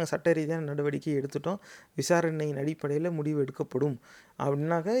 இந்த மாதிரி நாங்கள் சட்ட ரீதியான நடவடிக்கை எடுத்துட்டோம், விசாரணையின் அடிப்படையில் முடிவு எடுக்கப்படும்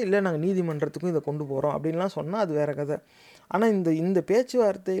அப்படின்னாக்கா, இல்லை நாங்கள் நீதிமன்றத்துக்கும் இதை கொண்டு போகிறோம் அப்படின்லாம் சொன்னால் அது வேறு கதை. ஆனால் இந்த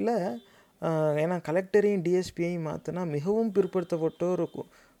பேச்சுவார்த்தையில் ஏன்னா கலெக்டரையும் டிஎஸ்பியையும் மாற்றினா மிகவும் பிற்படுத்தப்பட்டோர்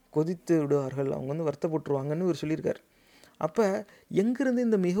கொதித்து விடுவார்கள், அவங்க வந்து வருத்தப்பட்டுருவாங்கன்னு இவர் சொல்லியிருக்கார். அப்போ எங்கேருந்து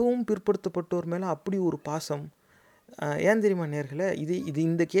இந்த மிகவும் பிற்படுத்தப்பட்டோர் மேலே அப்படி ஒரு பாசம்? ஏன் தெரியுமா நேர்களே?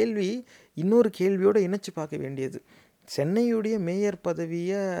 இந்த கேள்வி இன்னொரு கேள்வியோடு இணைச்சி பார்க்க வேண்டியது. சென்னையுடைய மேயர்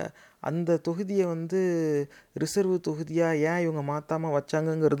பதவியை, அந்த தொகுதியை வந்து ரிசர்வ் தொகுதியாக ஏன் இவங்க மாற்றாமல்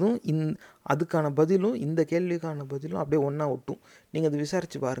வச்சாங்கங்கிறதும் அதுக்கான பதிலும் இந்த கேள்விக்கான பதிலும் அப்படியே ஒன்றா ஒட்டும். நீங்கள் அது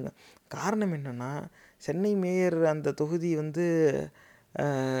விசாரித்து பாருங்கள். காரணம் என்னென்னா, சென்னை மேயர் அந்த தொகுதி வந்து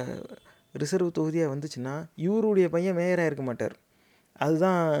ரிசர்வ் தொகுதியாக வந்துச்சுன்னா இவருடைய பையன் மேயராக இருக்க மாட்டார்.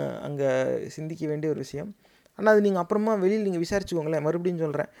 அதுதான் அங்கே சிந்திக்க வேண்டிய ஒரு விஷயம். ஆனால் அது நீங்கள் அப்புறமா வெளியில் நீங்கள் விசாரிச்சுக்கோங்களேன். மறுபடியும்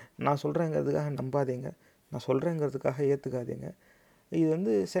சொல்கிறேன், நான் சொல்கிறேங்கிறதுக்காக நம்பாதீங்க, நான் சொல்கிறேங்கிறதுக்காக ஏற்றுக்காதீங்க. இது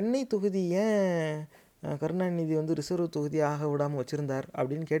வந்து சென்னை தொகுதி ஏன் கருணாநிதி வந்து ரிசர்வ் தொகுதி ஆக விடாமல் வச்சுருந்தார்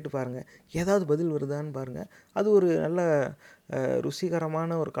அப்படின்னு கேட்டு பாருங்கள். ஏதாவது பதில் வருதான்னு பாருங்கள். அது ஒரு நல்ல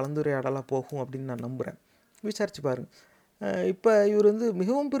ருசிகரமான ஒரு கலந்துரையாடலாக போகும் அப்படின்னு நான் நம்புகிறேன். விசாரித்து பாருங்கள். இப்போ இவர் வந்து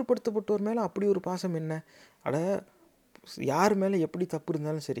மிகவும் பிற்படுத்தப்பட்டோர் மேலே அப்படி ஒரு பாசம் என்ன? யார் மேலே எப்படி தப்பு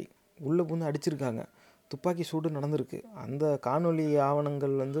இருந்தாலும் சரி, உள்ளே புந்து அடிச்சிருக்காங்க, துப்பாக்கி சூடு நடந்திருக்கு. அந்த காணொலி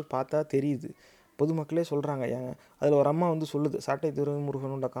ஆவணங்கள் வந்து பார்த்தா தெரியுது, பொதுமக்களே சொல்கிறாங்க. அதில் ஒரு அம்மா வந்து சொல்லுது, சாட்டை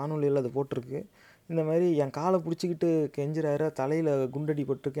துரைமுருகனோட காணொலியில் அது போட்டிருக்கு. இந்த மாதிரி என் காலை பிடிச்சிக்கிட்டு கெஞ்சுறாரு, தலையில் குண்டடி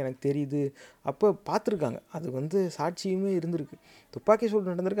பட்டிருக்கு, எனக்கு தெரியுது. அப்போ பார்த்துருக்காங்க, அது வந்து சாட்சியுமே இருந்திருக்கு. துப்பாக்கி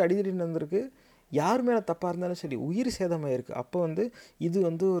சூடு நடந்திருக்கு, அடிதடி நடந்திருக்கு. யார் மேலே தப்பாக இருந்தாலும் சரி, உயிர் சேதமாயிருக்கு. அப்போ வந்து இது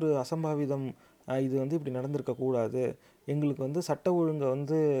வந்து ஒரு அசம்பாவிதம், இது வந்து இப்படி நடந்திருக்கக்கூடாது, எங்களுக்கு வந்து சட்ட ஒழுங்கை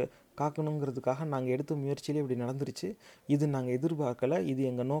வந்து காக்கணுங்கிறதுக்காக நாங்கள் எடுத்த முயற்சியிலே இப்படி நடந்துருச்சு, இது நாங்கள் எதிர்பார்க்கலை, இது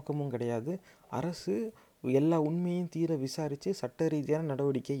எங்கள் நோக்கமும் கிடையாது, அரசு எல்லா உண்மையும் தீர விசாரித்து சட்ட ரீதியான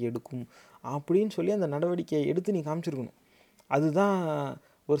நடவடிக்கை எடுக்கும் அப்படின்னு சொல்லி அந்த நடவடிக்கையை எடுத்து நீ காமிச்சிருக்கணும். அதுதான்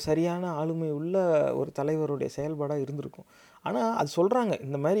ஒரு சரியான ஆளுமை உள்ள ஒரு தலைவருடைய செயல்பாடாக இருந்திருக்கும். ஆனால் அது சொல்கிறாங்க,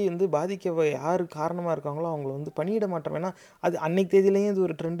 இந்த மாதிரி வந்து பாதிக்க யார் காரணமாக இருக்காங்களோ அவங்கள வந்து பணியிட மாற்றம். ஏன்னா அது அன்னைக்கு தேதியிலையும் இது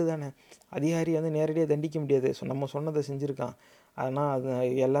ஒரு ட்ரெண்டு தானே. அதிகாரி வந்து நேரடியாக தண்டிக்க முடியாது, நம்ம சொன்னதை செஞ்சுருக்கான், அதனால் அது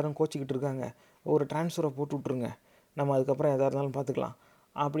எல்லோரும் கோச்சிக்கிட்டு இருக்காங்க, ஒரு ட்ரான்ஸ்ஃபரை போட்டு விட்ருங்க, நம்ம அதுக்கப்புறம் எதாக இருந்தாலும் பார்த்துக்கலாம்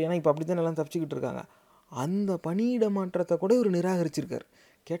அப்படின்னா இப்போ அப்படி தான் எல்லாம் தப்பிச்சுக்கிட்டு இருக்காங்க. அந்த பணியிட மாற்றத்தை கூட இவர் நிராகரிச்சிருக்கார்.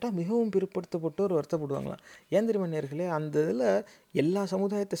 கேட்டால் மிகவும் பிற்படுத்தப்பட்டோர் வருத்தப்படுவாங்களாம். ஏன் தெரியுமா நேயர்களே, அந்த இதில் எல்லா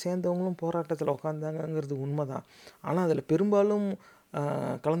சமுதாயத்தை சேர்ந்தவங்களும் போராட்டத்தில் உட்காந்தாங்கங்கிறது உண்மை தான். ஆனால் அதில் பெரும்பாலும்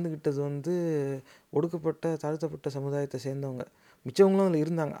கலந்துக்கிட்டது வந்து ஒடுக்கப்பட்ட தாழ்த்தப்பட்ட சமுதாயத்தை சேர்ந்தவங்க, மிச்சவங்களும் அதில்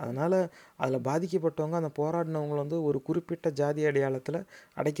இருந்தாங்க. அதனால் அதில் பாதிக்கப்பட்டவங்க அந்த போராடினவங்களை வந்து ஒரு குறிப்பிட்ட ஜாதி அடையாளத்தில்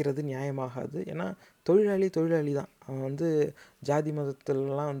அடைக்கிறது நியாயமாகாது. ஏன்னா தொழிலாளி தான், அவன் வந்து ஜாதி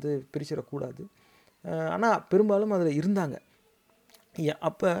மதத்திலலாம் வந்து பிரிச்சிடக்கூடாது. ஆனால் பெரும்பாலும் அதில் இருந்தாங்க.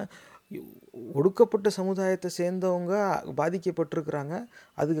 அப்போ ஒடுக்கப்பட்ட சமுதாயத்தை சேர்ந்தவங்க பாதிக்கப்பட்டிருக்கிறாங்க,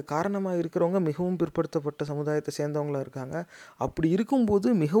 அதுக்கு காரணமாக இருக்கிறவங்க மிகவும் பிற்படுத்தப்பட்ட சமுதாயத்தை சேர்ந்தவங்களாக இருக்காங்க. அப்படி இருக்கும்போது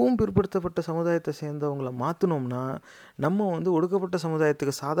மிகவும் பிற்படுத்தப்பட்ட சமுதாயத்தை சேர்ந்தவங்கள மாற்றினோம்னா நம்ம வந்து ஒடுக்கப்பட்ட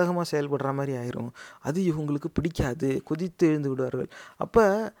சமுதாயத்துக்கு சாதகமாக செயல்படுற மாதிரி ஆயிரும். அது இவங்களுக்கு பிடிக்காது, கொதித்து எழுந்து விடுவார்கள். அப்போ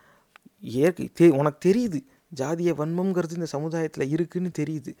உனக்கு தெரியுது ஜாதிய வன்மங்கிறது இந்த சமுதாயத்தில் இருக்குதுன்னு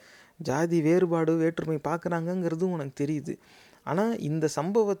தெரியுது, ஜாதி வேறுபாடு வேற்றுமை பார்க்குறாங்கங்கிறதும் உனக்கு தெரியுது. ஆனால் இந்த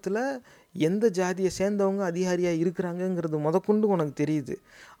சம்பவத்தில் எந்த ஜாதியை சேர்ந்தவங்க அதிகாரியாக இருக்கிறாங்கங்கிறது முதற்கொண்டு உனக்கு தெரியுது.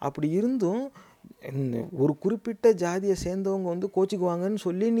 அப்படி இருந்தும் ஒரு குறிப்பிட்ட ஜாதியை சேர்ந்தவங்க வந்து கோச்சிக்குவாங்கன்னு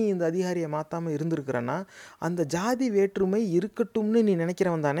சொல்லி நீ இந்த அதிகாரியை மாற்றாமல் இருந்திருக்கிறன்னா அந்த ஜாதி வேற்றுமை இருக்கட்டும்னு நீ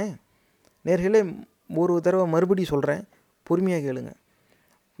நினைக்கிறவன் தானே. நேர்களே, ஒரு தடவை மறுபடியும் சொல்கிறேன், பொறுமையாக கேளுங்க.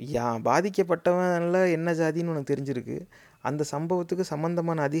 பாதிக்கப்பட்டவன்ல என்ன ஜாதின்னு உனக்கு தெரிஞ்சிருக்கு, அந்த சம்பவத்துக்கு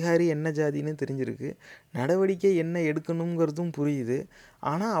சம்மந்தமான அதிகாரி என்ன ஜாதின்னு தெரிஞ்சிருக்கு, நடவடிக்கை என்ன எடுக்கணுங்கிறதும் புரியுது.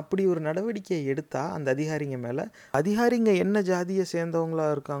 ஆனால் அப்படி ஒரு நடவடிக்கை எடுத்தால் அந்த அதிகாரிங்க என்ன ஜாதியை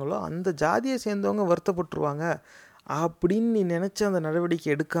சேர்ந்தவங்களாக இருக்காங்களோ அந்த ஜாதியை சேர்ந்தவங்க வருத்தப்பட்டுருவாங்க அப்படின்னு நீ நினச்சி அந்த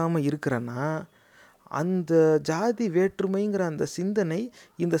நடவடிக்கை எடுக்காமல் இருக்கிறன்னா அந்த ஜாதி வேற்றுமைங்கிற அந்த சிந்தனை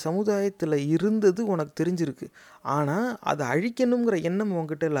இந்த சமுதாயத்தில் இருந்தது உனக்கு தெரிஞ்சிருக்கு. ஆனால் அதை அழிக்கணுங்கிற எண்ணம்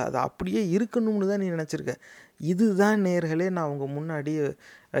உங்ககிட்ட இல்லை, அதை அப்படியே இருக்கணும்னு தான் நீ நினச்சிருக்க. இதுதான் நேயர்களே நான் உங்கள் முன்னாடி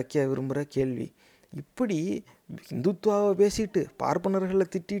வைக்க விரும்புகிற கேள்வி. இப்படி இந்துத்துவாவை பேசிட்டு பார்ப்பனர்களை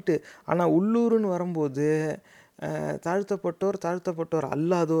திட்டிட்டு ஆனால் உள்ளூர்னு வரும்போது தாழ்த்தப்பட்டோர்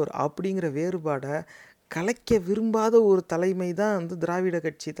அல்லாதோர் அப்படிங்கிற வேறுபாடை கலைக்க விரும்பாத ஒரு தலைமை தான் வந்து திராவிட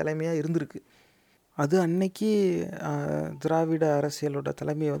கட்சி தலைமையாக இருந்திருக்கு. அது அன்னைக்கு திராவிட அரசியலோட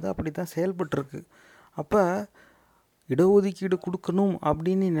தலைமை வந்து அப்படி தான் செயல்பட்டுருக்கு. அப்போ இடஒதுக்கீடு கொடுக்கணும்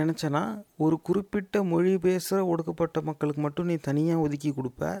அப்படின்னு நினச்சனா ஒரு குறிப்பிட்ட மொழி பேசுகிற ஒடுக்கப்பட்ட மக்களுக்கு மட்டும் நீ தனியாக ஒதுக்கி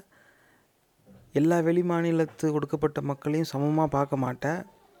கொடுப்ப, எல்லா வெளி மாநிலத்து ஒடுக்கப்பட்ட மக்களையும் சமமாக பார்க்க மாட்டேன்.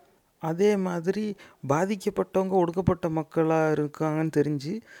 அதே மாதிரி பாதிக்கப்பட்டவங்க ஒடுக்கப்பட்ட மக்களாக இருக்காங்கன்னு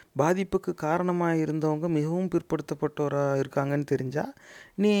தெரிஞ்சு பாதிப்புக்கு காரணமாக இருந்தவங்க மிகவும் பிற்படுத்தப்பட்டோராக இருக்காங்கன்னு தெரிஞ்சால்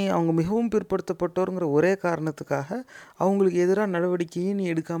நீ அவங்க மிகவும் பிற்படுத்தப்பட்டோருங்கிற ஒரே காரணத்துக்காக அவங்களுக்கு எதிராக நடவடிக்கையும் நீ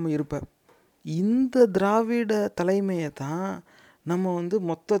எடுக்காமல் இருப்ப. இந்த திராவிட தலைமையை தான் நம்ம வந்து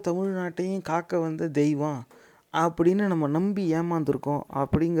மொத்த தமிழ்நாட்டையும் காக்க வந்த தெய்வம் அப்படின்னு நம்ம நம்பி ஏமாந்துருக்கோம்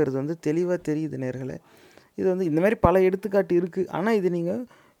அப்படிங்கிறது வந்து தெளிவாக தெரியுது நேர்களே. இது வந்து இந்த மாதிரி பல எடுத்துக்காட்டு இருக்குது. ஆனால் இது நீங்கள்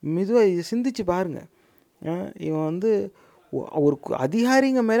மெதுவாக சிந்திச்சு பாருங்கள். இவன் வந்து ஒரு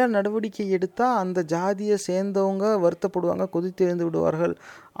அதிகாரிங்க மேலே நடவடிக்கை எடுத்தால் அந்த ஜாதியை சேர்ந்தவங்க வருத்தப்படுவாங்க, கொதித்து எழுந்து விடுவார்கள்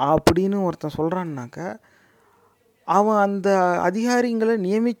அப்படின்னு ஒருத்தன் சொல்கிறான்னாக்க அவன் அந்த அதிகாரிங்களை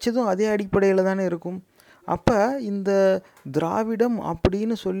நியமித்ததும் அதே அடிப்படையில் தானே இருக்கும். அப்போ இந்த திராவிடம்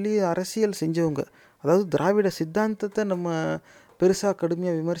அப்படின்னு சொல்லி அரசியல் செஞ்சவங்க, அதாவது திராவிட சித்தாந்தத்தை நம்ம பெருசாக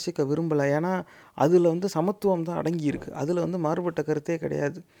கடுமையாக விமர்சிக்க விரும்பலை. ஏன்னா அதில் வந்து சமத்துவம் தான் அடங்கியிருக்கு, அதில் வந்து மாறுபட்ட கருத்தே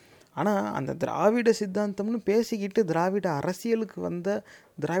கிடையாது. ஆனால் அந்த திராவிட சித்தாந்தம்னு பேசிக்கிட்டு திராவிட அரசியலுக்கு வந்த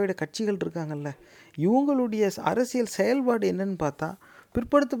திராவிட கட்சிகள் இருக்காங்கல்ல, இவங்களுடைய அரசியல் செயல்பாடு என்னன்னு பார்த்தா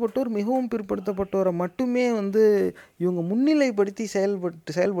பிற்படுத்தப்பட்டோர் மிகவும் பிற்படுத்தப்பட்டோரை மட்டுமே வந்து இவங்க முன்னிலைப்படுத்தி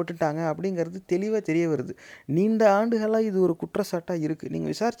செயல்பட்டுட்டாங்க அப்படிங்கிறது தெளிவாக தெரிய வருது. நீண்ட ஆண்டுகளாக இது ஒரு குற்றச்சாட்டாக இருக்குது.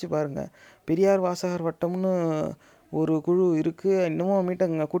 நீங்கள் விசாரித்து பாருங்கள், பெரியார் வாசகர் வட்டம்னு ஒரு குழு இருக்குது, இன்னமும்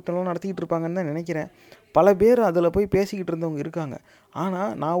மீட்டிங் கூட்டம்லாம் நடத்திக்கிட்டு இருப்பாங்கன்னு தான் நினைக்கிறேன். பல பேர் அதில் போய் பேசிக்கிட்டு இருந்தவங்க இருக்காங்க.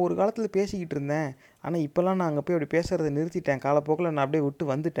 ஆனால் நான் ஒரு காலத்தில் பேசிக்கிட்டு இருந்தேன், ஆனால் இப்போல்லாம் நான் அங்கே போய் அப்படி பேசுகிறத நிறுத்திட்டேன், காலப்போக்கில் நான் அப்படியே விட்டு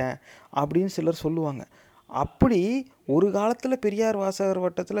வந்துட்டேன் அப்படின்னு சிலர் சொல்லுவாங்க. அப்படி ஒரு காலத்தில் பெரியார் வாசகர்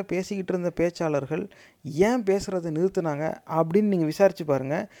வட்டத்தில் பேசிக்கிட்டு இருந்த பேச்சாளர்கள் ஏன் பேசுகிறத நிறுத்தினாங்க அப்படின்னு நீங்கள் விசாரித்து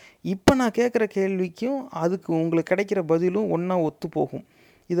பாருங்கள். இப்போ நான் கேட்குற கேள்விக்கும் அதுக்கு உங்களுக்கு கிடைக்கிற பதிலும் ஒன்றா ஒத்து போகும்.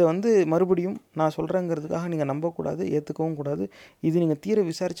 இதை வந்து மறுபடியும் நான் சொல்கிறேங்கிறதுக்காக நீங்கள் நம்பக்கூடாது, ஏற்றுக்கவும் கூடாது. இது நீங்கள் தீர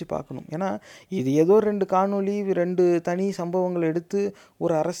விசாரித்து பார்க்கணும். ஏன்னா இது ஏதோ 2 காணொளி 2 தனி சம்பவங்கள் எடுத்து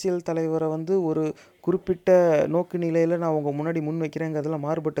ஒரு அரசியல் தலைவரை வந்து ஒரு குறிப்பிட்ட நோக்கு நிலையில் நான் உங்கள் முன்னாடி முன் வைக்கிறேங்கிறதுலாம்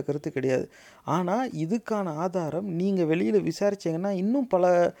மாறுபட்ட கருத்து கிடையாது. ஆனால் இதுக்கான ஆதாரம் நீங்கள் வெளியில் விசாரிச்சிங்கன்னா இன்னும்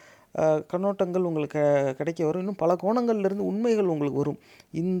பல கண்ணோட்டங்கள் உங்களுக்கு கிடைக்க வரும். இன்னும் பல கோணங்கள்லேருந்து உண்மைகள் உங்களுக்கு வரும்.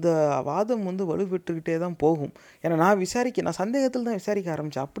 இந்த வாதம் வந்து வலுப்பெற்றுக்கிட்டே தான் போகும். ஏன்னா நான் சந்தேகத்தில் தான் விசாரிக்க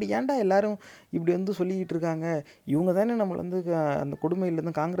ஆரம்பித்தேன். அப்படி ஏன்டா எல்லாரும் இப்படி வந்து சொல்லிக்கிட்டு இருக்காங்க? இவங்க தானே நம்மளை வந்து அந்த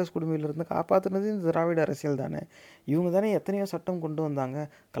கொடுமையிலேருந்து, காங்கிரஸ் கொடுமையிலேருந்து காப்பாற்றுனது இந்த திராவிட அரசியல் தானே. இவங்க தானே எத்தனையோ சட்டம் கொண்டு வந்தாங்க.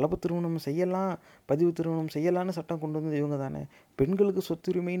 கலப்பு திருமணம் செய்யலாம், பதிவு திருமணம் செய்யலான்னு சட்டம் கொண்டு வந்தது இவங்க தானே. பெண்களுக்கு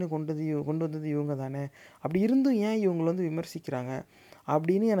சொத்துரிமைன்னு கொண்டு வந்தது இவங்க தானே. அப்படி இருந்தும் ஏன் இவங்களை வந்து விமர்சிக்கிறாங்க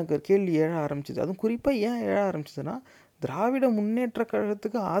அப்படின்னு எனக்கு ஒரு கேள்வி எழ ஆரம்பிச்சிது. அதுவும் குறிப்பாக ஏன் எழ ஆரம்பிச்சதுன்னா, திராவிட முன்னேற்ற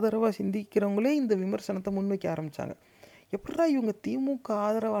கழகத்துக்கு ஆதரவாக சிந்திக்கிறவங்களே இந்த விமர்சனத்தை முன்வைக்க ஆரம்பித்தாங்க. எப்படிடா இவங்க திமுக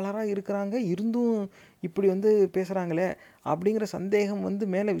ஆதரவாளராக இருக்கிறாங்க, இருந்தும் இப்படி வந்து பேசுகிறாங்களே அப்படிங்கிற சந்தேகம் வந்து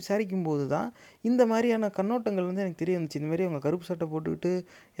மேலே விசாரிக்கும்போது தான் இந்த மாதிரியான கண்ணோட்டங்கள் வந்து எனக்கு தெரிய வந்துச்சு. இந்தமாரி அவங்க கருப்பு சட்டை போட்டுக்கிட்டு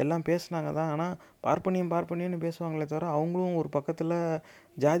எல்லாம் பேசுனாங்க தான். ஆனால் பார்ப்பனியம்னு பேசுவாங்களே தவிர அவங்களும் ஒரு பக்கத்தில்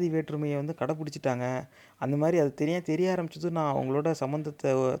ஜாதி வேற்றுமையை வந்து கடைப்பிடிச்சிட்டாங்க. அந்த மாதிரி அது தெரிய ஆரம்பிச்சது. நான் அவங்களோட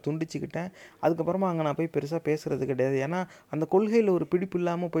சம்மந்தத்தை துண்டிச்சுக்கிட்டேன். அதுக்கப்புறமா அங்கே நான் போய் பெருசாக பேசுகிறது கிடையாது. ஏன்னா அந்த கொள்கையில் ஒரு பிடிப்பு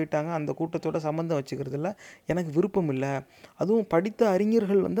இல்லாமல் போயிட்டாங்க. அந்த கூட்டத்தோட சம்மந்தம் வச்சுக்கிறதுல எனக்கு விருப்பம் இல்லை. அதுவும் படித்த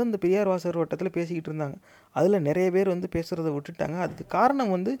அறிஞர்கள் வந்து அந்த பெரியார் வாசகர் வட்டத்தில் பேசிக்கிட்டு இருந்தாங்க. அதில் நிறைய பேர் வந்து பேசுகிறத விட்டுட்டாங்க. அதுக்கு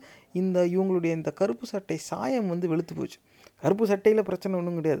காரணம் வந்து இவங்களுடைய இந்த கருப்பு சட்டை சாயம் வந்து வெளுத்து போச்சு. கருப்பு சட்டையில் பிரச்சனை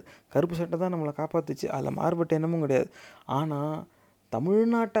ஒன்றும் கிடையாது. கருப்பு சட்டை தான் நம்மளை காப்பாற்றுச்சு. அதில் மாறுபட்ட எண்ணமும் கிடையாது. ஆனால்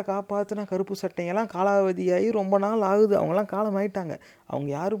தமிழ்நாட்டை காப்பாற்றின கருப்பு சட்டையெல்லாம் காலாவதியாகி ரொம்ப நாள் ஆகுது. அவங்களாம் காலம் ஆயிட்டாங்க. அவங்க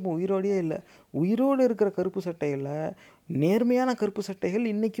யாரும் இப்போ உயிரோடையே இல்லை. உயிரோடு இருக்கிற கருப்பு சட்டையில் நேர்மையான கருப்பு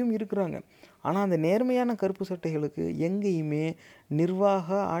சட்டைகள் இன்றைக்கும் இருக்கிறாங்க. ஆனால் அந்த நேர்மையான கருப்பு சட்டைகளுக்கு எங்கேயுமே நிர்வாக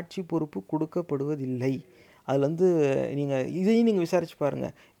ஆட்சி பொறுப்பு கொடுக்கப்படுவதில்லை. அதில் வந்து இதையும் நீங்கள் விசாரிச்சு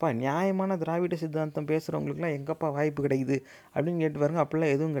பாருங்கள். இப்போ நியாயமான திராவிட சித்தாந்தம் பேசுகிறவங்களுக்குலாம் எங்கப்பா வாய்ப்பு கிடைக்குது அப்படின்னு கேட்டு பாருங்கள்.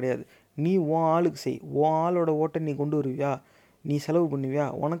 அப்படிலாம் எதுவும் கிடையாது. நீ உன் ஆளுக்கு செய், உன் ஆளோட ஓட்டை நீ கொண்டு வருவியா, நீ செலவு பண்ணுவியா,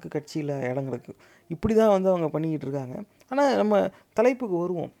 உனக்கு கட்சியில் இடம் கிடக்கு. இப்படி தான் வந்து அவங்க பண்ணிக்கிட்டு இருக்காங்க. ஆனால் நம்ம தலைப்புக்கு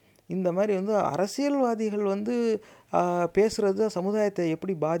வருவோம். இந்த மாதிரி வந்து அரசியல்வாதிகள் வந்து பேசுகிறது சமுதாயத்தை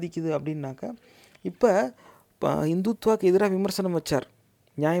எப்படி பாதிக்குது அப்படின்னாக்கா, இப்போ இந்துத்வாக்கு எதிராக விமர்சனம் வச்சார்,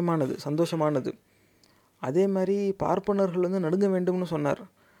 நியாயமானது, சந்தோஷமானது. அதே மாதிரி பார்ப்பனர்கள் வந்து நடுங்க வேண்டும்னு சொன்னார்.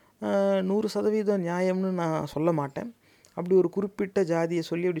 100% நியாயம்னு நான் சொல்ல மாட்டேன். அப்படி ஒரு குறிப்பிட்ட ஜாதியை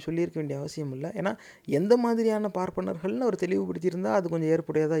சொல்லி அப்படி சொல்லியிருக்க வேண்டிய அவசியம் இல்லை. ஏன்னா எந்த மாதிரியான பார்ப்பனர்கள்னு அவர் தெளிவுபடுத்தியிருந்தால் அது கொஞ்சம்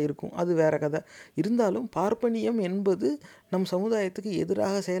ஏற்புடையதாக இருக்கும். அது வேறு கதை. இருந்தாலும் பார்ப்பனியம் என்பது நம் சமுதாயத்துக்கு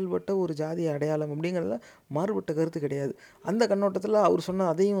எதிராக செயல்பட்ட ஒரு ஜாதி அடையாளம் அப்படிங்கிறத மாறுபட்ட கருத்து கிடையாது. அந்த கண்ணோட்டத்தில் அவர் சொன்ன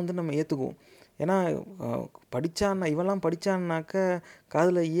அதையும் வந்து நம்ம ஏற்றுக்குவோம். ஏன்னா இவெல்லாம் படித்தான்னாக்க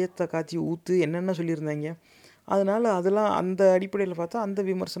காதில் ஈயத்தை காய்ச்சி ஊற்று என்னென்ன சொல்லியிருந்தாங்க. அதனால் அதெல்லாம் அந்த அடிப்படையில் பார்த்தா அந்த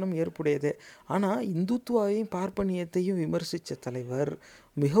விமர்சனம் ஏற்புடையது. ஆனால் இந்துத்துவாவையும் பார்ப்பனியத்தையும் விமர்சித்த தலைவர்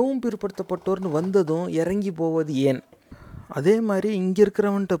மிகவும் பிற்படுத்தப்பட்டோர்னு வந்ததும் இறங்கி போவது ஏன்? அதே மாதிரி இங்கே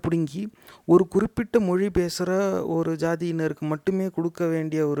இருக்கிறவன்ட்ட பிடுங்கி ஒரு குறிப்பிட்ட மொழி பேசுகிற ஒரு ஜாதியினருக்கு மட்டுமே கொடுக்க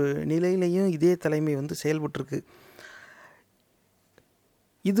வேண்டிய ஒரு நிலையிலையும் இதே தலைமை வந்து செயல்பட்டுருக்கு.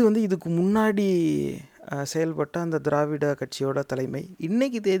 இது வந்து இதுக்கு முன்னாடி செயல்பட்ட அந்த திராவிட கட்சியோட தலைமை,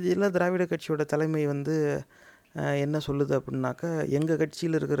 இன்றைக்கி தேதியில் திராவிட கட்சியோட தலைமை வந்து என்ன சொல்லுது அப்படின்னாக்கா, எங்கள்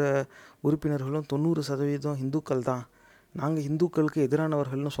கட்சியில் இருக்கிற உறுப்பினர்களும் 90% இந்துக்கள் தான், நாங்கள் இந்துக்களுக்கு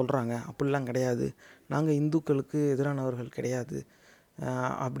எதிரானவர்கள்னு சொல்கிறாங்க. அப்படிலாம் கிடையாது, நாங்கள் இந்துக்களுக்கு எதிரானவர்கள் கிடையாது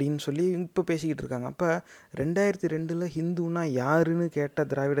அப்படின்னு சொல்லி இப்போ பேசிக்கிட்டு இருக்காங்க. அப்போ 2002 ஹிந்துன்னா யாருன்னு கேட்ட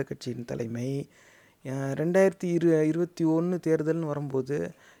திராவிட கட்சியின் தலைமை 2021 தேர்தல்னு வரும்போது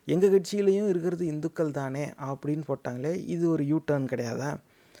எங்கள் கட்சியிலையும் இருக்கிறது இந்துக்கள் தானே அப்படின்னு போட்டாங்களே, இது ஒரு யூட்டர்ன் கிடையாதா?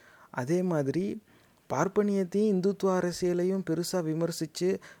 அதே மாதிரி பார்ப்பனியத்தையும் இந்துத்துவ அரசியலையும் பெருசாக விமர்சித்து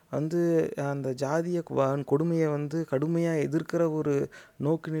வந்து அந்த ஜாதிய கொடுமையை வந்து கடுமையாக எதிர்க்கிற ஒரு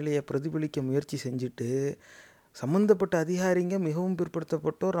நோக்கு நிலையை பிரதிபலிக்க முயற்சி செஞ்சுட்டு சம்மந்தப்பட்ட அதிகாரிங்க மிகவும்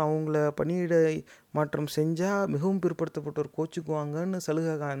பிற்படுத்தப்பட்டோர் அவங்கள பணியிட மாற்றம் செஞ்சால் மிகவும் பிற்படுத்தப்பட்டோர் கோச்சுக்குவாங்கன்னு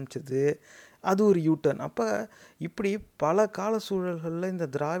சலுகை காமிச்சது, அது ஒரு யூட்டர்ன். அப்போ இப்படி பல கால சூழல்களில் இந்த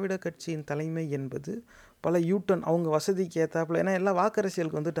திராவிட கட்சியின் தலைமை என்பது பல யூட்டர்ன் அவங்க வசதிக்கு ஏற்றாப்புல, ஏன்னா எல்லாம்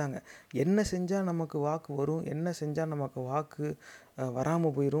வாக்கரசியலுக்கு வந்துட்டாங்க. என்ன செஞ்சால் நமக்கு வாக்கு வரும், என்ன செஞ்சால் நமக்கு வாக்கு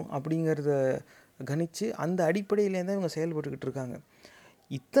வராமல் போயிடும் அப்படிங்கிறத கணித்து அந்த அடிப்படையிலேருந்து இவங்க செயல்பட்டுக்கிட்டு இருக்காங்க.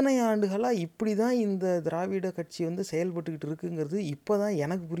 இத்தனை ஆண்டுகளாக இப்படி தான் இந்த திராவிட கட்சி வந்து செயல்பட்டுக்கிட்டு இருக்குங்கிறது இப்போ தான்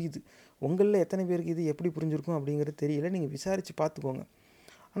எனக்கு புரியுது. உங்களில் எத்தனை பேருக்கு இது எப்படி புரிஞ்சிருக்கும் அப்படிங்கிறது தெரியல, நீங்கள் விசாரித்து பார்த்துக்கோங்க.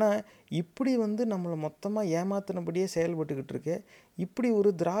 ஆனால் இப்படி வந்து நம்மளை மொத்தமாக ஏமாத்தினபடியே செயல்பட்டுக்கிட்டு இருக்க இப்படி ஒரு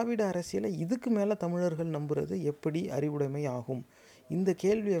திராவிட அரசியலை இதுக்கு மேலே தமிழர்கள் நம்புறது எப்படி அறிவுடைமை ஆகும்? இந்த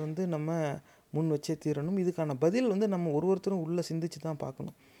கேள்வியை வந்து நம்ம முன் வச்சே தீரணும். இதுக்கான பதில் வந்து நம்ம ஒருத்தரும் உள்ளே சிந்திச்சு தான்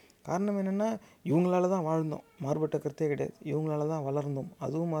பார்க்கணும். காரணம் என்னென்னா, இவங்களால தான் வாழ்ந்தோம், மாறுபட்ட கருத்தே கிடையாது. இவங்களால தான் வளர்ந்தோம்,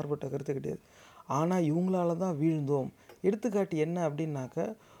 அதுவும் மாறுபட்ட கருத்து கிடையாது. ஆனால் இவங்களால தான் வீழ்ந்தோம். எடுத்துக்காட்டு என்ன அப்படின்னாக்க,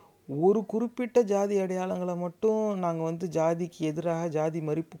 ஒரு குறிப்பிட்ட ஜாதி அடையாளங்களை மட்டும் நாங்கள் வந்து ஜாதிக்கு எதிராக ஜாதி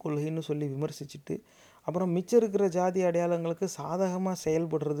மறுப்பு கொள்கைன்னு சொல்லி விமர்சிச்சுட்டு, அப்புறம் மிச்சம் இருக்கிற ஜாதி அடையாளங்களுக்கு சாதகமாக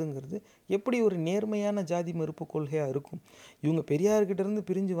செயல்படுறதுங்கிறது எப்படி ஒரு நேர்மையான ஜாதி மறுப்பு கொள்கையாக இருக்கும்? இவங்க பெரியார்கிட்டேருந்து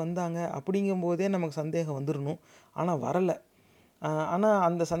பிரிஞ்சு வந்தாங்க அப்படிங்கும்போதே நமக்கு சந்தேகம் வந்துடணும். ஆனால் வரலை. ஆனால்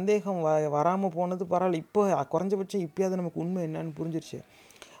அந்த சந்தேகம் வராமல் போனது பரவாயில்ல. இப்போ குறைஞ்சபட்சம் இப்போயாவது நமக்கு உண்மை என்னன்னு புரிஞ்சிருச்சு.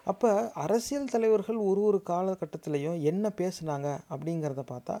 அப்போ அரசியல் தலைவர்கள் ஒரு காலகட்டத்திலையும் என்ன பேசுனாங்க அப்படிங்கிறத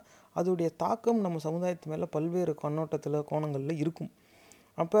பார்த்தா அதோடைய தாக்கம் நம்ம சமுதாயத்து மேலே பல்வேறு கண்ணோட்டத்தில் கோணங்களில் இருக்கும்.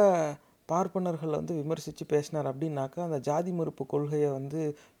 அப்போ பார்ப்பனர்களை வந்து விமர்சித்து பேசினார் அப்படின்னாக்கா அந்த ஜாதி மறுப்பு கொள்கையை வந்து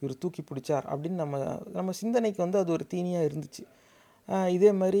இவர் தூக்கி பிடிச்சார் அப்படின்னு நம்ம சிந்தனைக்கு வந்து அது ஒரு தீனியாக இருந்துச்சு.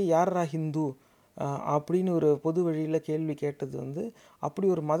 இதே மாதிரி யாரா ஹிந்து அப்படின்னு ஒரு பொது வழியில் கேள்வி கேட்டது வந்து அப்படி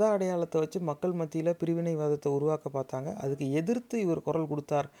ஒரு மத அடையாளத்தை வச்சு மக்கள் மத்தியில் பிரிவினைவாதத்தை உருவாக்க பார்த்தாங்க. அதுக்கு எதிர்த்து இவர் குரல்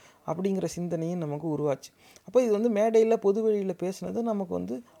கொடுத்தார் அப்படிங்கிற சிந்தனையும் நமக்கு உருவாச்சு. அப்போ இது வந்து மேடையில் பொது வழியில் பேசுனது நமக்கு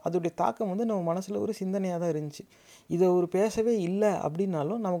வந்து அதோடைய தாக்கம் வந்து நம்ம மனசில் ஒரு சிந்தனையாக தான் இருந்துச்சு. இதை ஒரு பேசவே இல்லை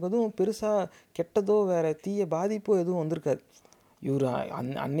அப்படின்னாலும் நமக்கு எதுவும் பெருசாக கெட்டதோ வேறு தீய பாதிப்போ எதுவும் வந்திருக்காது. இவர்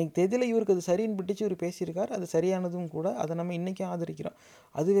அன்னைக்கு தேதியில் இவருக்கு அது சரின்னு பிடிச்சி இவர் பேசியிருக்கார். அது சரியானதும் கூட. அதை நம்ம இன்றைக்கும் ஆதரிக்கிறோம்.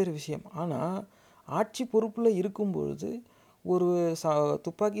 அது வேறு விஷயம். ஆனால் ஆட்சி பொறுப்பில் இருக்கும்பொழுது ஒரு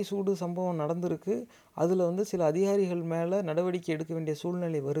துப்பாக்கி சூடு சம்பவம் நடந்திருக்கு. அதில் வந்து சில அதிகாரிகள் மேலே நடவடிக்கை எடுக்க வேண்டிய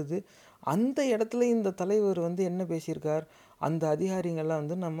சூழ்நிலை வருது. அந்த இடத்துல இந்த தலைவர் வந்து என்ன பேசியிருக்கார்? அந்த அதிகாரிகள்லாம்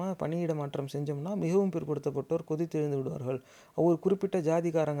வந்து நம்ம பணியிட மாற்றம் செஞ்சோம்னா மிகவும் பிற்படுத்தப்பட்டோர் கொதித்தெழுந்து விடுவார்கள். ஒரு குறிப்பிட்ட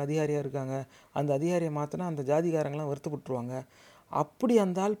ஜாதிக்காரங்க அதிகாரியாக இருக்காங்க, அந்த அதிகாரியை மாற்றினா அந்த ஜாதிக்காரங்களாம் வருத்தப்பட்டுருவாங்க. அப்படி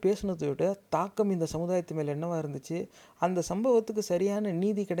அந்த ஆள் பேசுனதை விட தாக்கம் இந்த சமுதாயத்து மேலே என்னவாக இருந்துச்சு? அந்த சம்பவத்துக்கு சரியான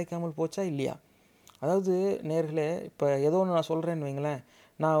நீதி கிடைக்காமல் போச்சா இல்லையா? அதாவது நேர்களே, இப்போ ஏதோ ஒன்று நான் சொல்கிறேன்னு வைங்களேன்,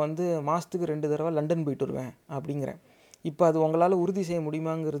 நான் வந்து மாதத்துக்கு 2 தடவை லண்டன் போயிட்டு வருவேன் அப்படிங்கிறேன். இப்போ அது உங்களால் உறுதி செய்ய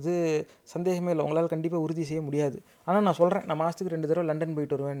முடியுமாங்கிறது சந்தேகமே இல்லை. உங்களால் கண்டிப்பாக உறுதி செய்ய முடியாது. ஆனால் நான் சொல்கிறேன், நான் மாதத்துக்கு 2 தடவை லண்டன்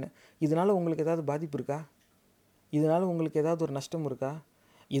போயிட்டு வருவேன்னு. இதனால் உங்களுக்கு ஏதாவது பாதிப்பு இருக்கா? இதனால் உங்களுக்கு ஏதாவது ஒரு நஷ்டம் இருக்கா?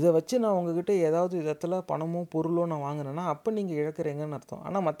 இதை வச்சு நான் உங்ககிட்ட ஏதாவது விதத்தில் பணமோ பொருளோ நான் வாங்கினேன்னா அப்போ நீங்கள் இழக்கிறீங்கன்னு அர்த்தம்.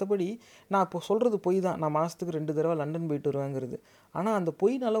 ஆனால் மற்றபடி நான் இப்போ சொல்கிறது பொய் தான். நான் மாதத்துக்கு 2 தடவை லண்டன் போயிட்டு வருவேங்கிறது. ஆனால் அந்த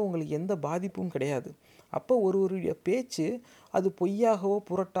பொய்னால உங்களுக்கு எந்த பாதிப்பும் கிடையாது. அப்போ ஒருவருடைய பேச்சு அது பொய்யாகவோ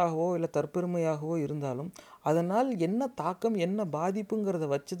புரட்டாகவோ இல்லை தற்பெருமையாகவோ இருந்தாலும் அதனால் என்ன தாக்கம் என்ன பாதிப்புங்கிறத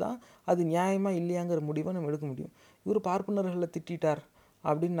வச்சு தான் அது நியாயமாக இல்லையாங்கிற முடிவை நம்ம எடுக்க முடியும். இவர் பார்ப்பனர்களை திட்டார்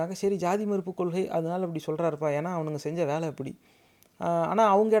அப்படின்னாக்கா சரி, ஜாதி மறுப்பு கொள்கை அதனால் அப்படி சொல்கிறாருப்பா, ஏன்னா அவனுங்க செஞ்ச வேலை அப்படி.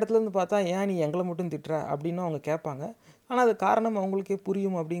 ஆனால் அவங்க இடத்துலேருந்து பார்த்தா ஏன் நீ எங்களை மட்டும் திட்டுற அப்படின்னு அவங்க கேட்பாங்க. ஆனால் அது காரணம் அவங்களுக்கே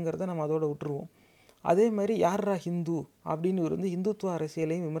புரியும் அப்படிங்கிறத நம்ம அதோட விட்டுருவோம். அதே மாதிரி யாரா ஹிந்து அப்படின்னு இவர் வந்து இந்துத்துவ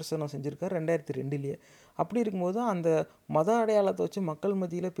அரசியலையும் விமர்சனம் செஞ்சுருக்கார் 2002 அப்படி இருக்கும்போது அந்த மத அடையாளத்தை வச்சு மக்கள்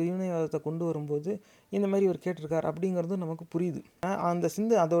மத்தியில் பிரிவினைவாதத்தை கொண்டு வரும்போது இந்த மாதிரி இவர் கேட்டிருக்கார் அப்படிங்கிறதும் நமக்கு புரியுது.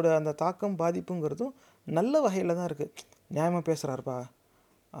 அதோட அந்த தாக்கம் பாதிப்புங்கிறதும் நல்ல வகையில் தான் இருக்குது. நியாயமாக பேசுகிறாருப்பா,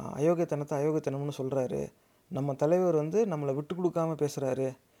 அயோக்கியத்தனத்தை அயோக்கியத்தனம்னு சொல்கிறாரு, நம்ம தலைவர் வந்து நம்மளை விட்டு கொடுக்காமல் பேசுகிறாரு,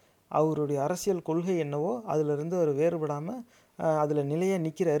 அவருடைய அரசியல் கொள்கை என்னவோ அதிலிருந்து அவர் வேறுபடாமல் அதில் நிலையாக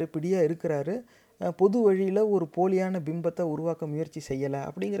நிற்கிறாரு, பிடியாக இருக்கிறாரு, பொது வழியில் ஒரு போலியான பிம்பத்தை உருவாக்க முயற்சி செய்யலை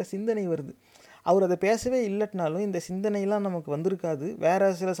அப்படிங்கிற சிந்தனை வருது. அவர் அதை பேசவே இல்லட்டினாலும் இந்த சிந்தனையெல்லாம் நமக்கு வந்திருக்காது. வேறு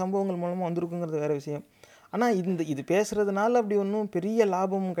சில சம்பவங்கள் மூலமாக வந்திருக்குங்கிறது வேறு விஷயம். ஆனால் இது பேசுகிறதுனால அப்படி ஒன்றும் பெரிய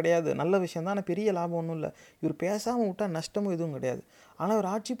லாபமும் கிடையாது. நல்ல விஷயம் தான், ஆனால் பெரிய லாபம் ஒன்றும் இல்லை. இவர் பேசாமல் விட்டால் நஷ்டமும் எதுவும் கிடையாது. ஆனால் ஒரு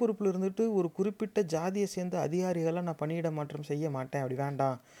ஆட்சி பொறுப்பில் இருந்துட்டு ஒரு குறிப்பிட்ட ஜாதியை சேர்ந்த அதிகாரிகளை நான் பணியிட மாற்றம் செய்ய மாட்டேன், அப்படி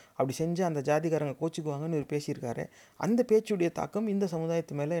வேண்டாம், அப்படி செஞ்சு அந்த ஜாதிக்காரங்க கோச்சிக்குவாங்கன்னு இவர் பேசியிருக்காரு. அந்த பேச்சுடைய தாக்கம் இந்த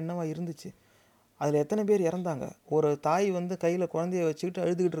சமுதாயத்து மேலே என்னவா இருந்துச்சு? அதில் எத்தனை பேர் இறந்தாங்க? ஒரு தாய் வந்து கையில் குழந்தைய வச்சுக்கிட்டு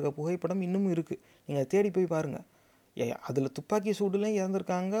அழுதுகிட்டு இருக்க புகைப்படம் இன்னமும் இருக்குது. நீங்கள் தேடி போய் பாருங்கள். அதில் துப்பாக்கி சூடுலையும்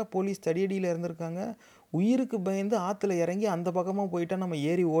இறந்துருக்காங்க, போலீஸ் தடியடியில் இறந்துருக்காங்க. உயிருக்கு பயந்து ஆற்றுல இறங்கி அந்த பக்கமாக போயிட்டால் நம்ம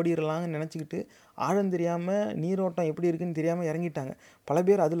ஏறி ஓடிடலாங்கன்னு நினச்சிக்கிட்டு ஆழம் தெரியாமல் நீரோட்டம் எப்படி இருக்குன்னு தெரியாமல் இறங்கிட்டாங்க. பல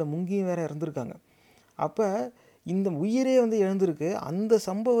பேர் அதில் முங்கியும் வேறு இறந்துருக்காங்க. அப்போ இந்த உயிரே வந்து இழந்திருக்கு. அந்த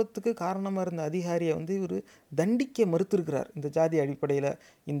சம்பவத்துக்கு காரணமாக இருந்த அதிகாரியை வந்து இவர் தண்டிக்க மறுத்திருக்கிறார் இந்த ஜாதி அடிப்படையில்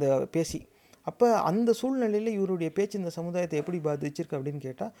இந்த பேசி. அப்போ அந்த சூழ்நிலையில் இவருடைய பேச்சு இந்த சமுதாயத்தை எப்படி பாதிச்சிருக்கு அப்படின்னு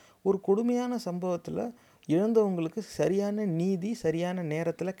கேட்டால், ஒரு கொடுமையான சம்பவத்தில் இழந்தவங்களுக்கு சரியான நீதி சரியான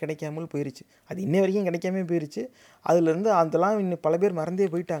நேரத்தில் கிடைக்காமல் போயிடுச்சு. அது இன்ன வரைக்கும் கிடைக்காம போயிடுச்சு. அதுலேருந்து அதெல்லாம் இன்னும் பல பேர் மறந்தே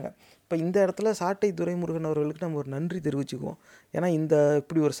போயிட்டாங்க. இப்போ இந்த இடத்துல சாட்டை துரைமுருகன் அவர்களுக்கு நம்ம ஒரு நன்றி தெரிவிச்சுக்குவோம். ஏன்னா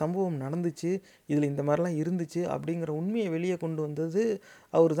இப்படி ஒரு சம்பவம் நடந்துச்சு, இதில் இந்த மாதிரிலாம் இருந்துச்சு அப்படிங்கிற உண்மையை வெளியே கொண்டு வந்தது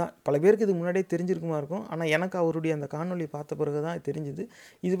அவர் தான். பல பேருக்கு இது முன்னாடியே தெரிஞ்சிருக்குமா இருக்கும். ஆனால் எனக்கு அவருடைய அந்த காணொலி பார்த்த பிறகு தான் தெரிஞ்சுது.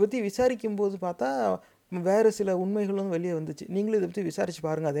 இதை பற்றி விசாரிக்கும் போது பார்த்தா வேறு சில உண்மைகளும் வெளியே வந்துச்சு. நீங்களும் இதை பற்றி விசாரித்து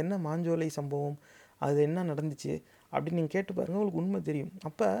பாருங்கள். அது என்ன மாஞ்சோலை சம்பவம், அது என்ன நடந்துச்சு அப்படின்னு நீங்கள் கேட்டு பாருங்கள், உங்களுக்கு உண்மை தெரியும்.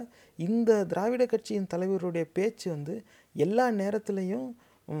 அப்போ இந்த திராவிட கட்சியின் தலைவருடைய பேச்சு வந்து எல்லா நேரத்துலையும்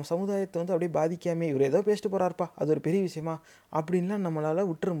சமுதாயத்தை வந்து அப்படியே பாதிக்காமே இவர் ஏதோ பேசிட்டு போகிறாருப்பா அது ஒரு பெரிய விஷயமா அப்படின்லாம் நம்மளால்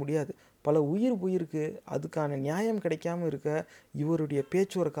விட்டுற முடியாது. பல உயிர் போயிருக்கு, அதுக்கான நியாயம் கிடைக்காம இருக்க இவருடைய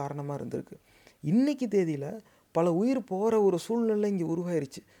பேச்சு ஒரு காரணமாக இருந்திருக்கு. இன்றைக்கி தேதியில் பல உயிர் போகிற ஒரு சூழ்நிலை இங்கே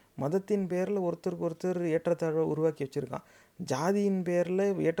உருவாயிருச்சு. மதத்தின் பேரில் ஒருத்தருக்கு ஒருத்தர் ஏற்றத்தாழ்வை உருவாக்கி வச்சுருக்கான். ஜாதியின் பேரில்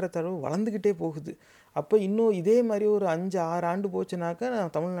ஏற்றத்தாழ்வு வளர்ந்துக்கிட்டே போகுது. அப்போ இன்னும் இதே மாதிரி ஒரு 5-6 ஆண்டு போச்சுனாக்கா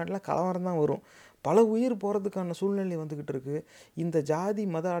தமிழ்நாட்டில் கலவரம் தான் வரும். பல உயிர் போகிறதுக்கான சூழ்நிலை வந்துக்கிட்டு இருக்குது. இந்த ஜாதி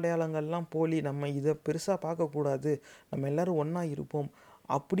மத அடையாளங்கள்லாம் போலி, நம்ம இதை பெருசாக பார்க்கக்கூடாது, நம்ம எல்லோரும் ஒன்றா இருப்போம்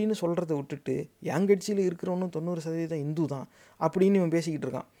அப்படின்னு சொல்கிறத விட்டுட்டு என் கட்சியில் இருக்கிறவனும் 90% இந்து தான் அப்படின்னு இவன் பேசிக்கிட்டு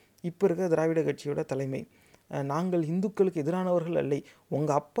இருக்கான். இப்போ இருக்க திராவிட கட்சியோட தலைமை, நாங்கள் இந்துக்களுக்கு எதிரானவர்கள் அல்ல,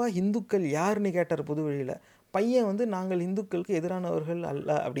 உங்கள் அப்பா இந்துக்கள் யாருன்னு கேட்டார் பொது வழியில். பையன் வந்து நாங்கள் இந்துக்களுக்கு எதிரானவர்கள் அல்ல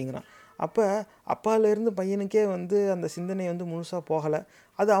அப்படிங்கிறான். அப்போ அப்பாலேருந்து பையனுக்கே வந்து அந்த சிந்தனை வந்து முழுசாக போகலை.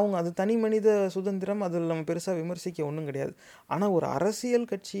 அது தனி மனித சுதந்திரம், அதில் நம்ம பெருசாக விமர்சிக்க ஒன்றும் கிடையாது. ஆனால் ஒரு அரசியல்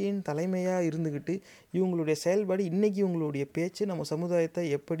கட்சியின் தலைமையாக இருந்துக்கிட்டு இவங்களுடைய செயல்பாடு, இன்றைக்கி இவங்களுடைய பேச்சு நம்ம சமுதாயத்தை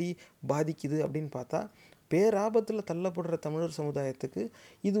எப்படி பாதிக்குது அப்படின்னு பார்த்தா, பேராபத்தில் தள்ளப்படுற தமிழர் சமுதாயத்துக்கு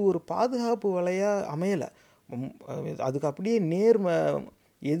இது ஒரு பாதுகாப்பு வலையாக அமையலை. அதுக்கு அப்படியே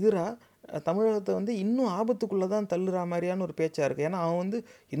எதிராக தமிழகத்தை வந்து இன்னும் ஆபத்துக்குள்ளே தான் தள்ளுற மாதிரியான ஒரு பேச்சாக இருக்குது. ஏன்னா அவன் வந்து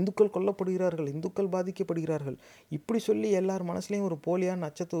இந்துக்கள் கொல்லப்படுகிறார்கள், இந்துக்கள் பாதிக்கப்படுகிறார்கள் இப்படி சொல்லி எல்லார் மனசுலேயும் ஒரு போலியான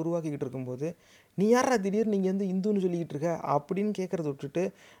அச்சத்தை உருவாக்கிக்கிட்டு இருக்கும்போது, நீ யாரா திடீர்னு நீங்கள் வந்து இந்துன்னு சொல்லிக்கிட்டு இருக்க அப்படின்னு கேட்குறத விட்டுட்டு,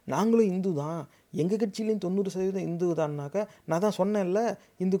 நாங்களும் இந்து தான், எங்கள் கட்சியிலையும் 90% இந்து தான்னாக்கா, நான் தான் சொன்னேன்ல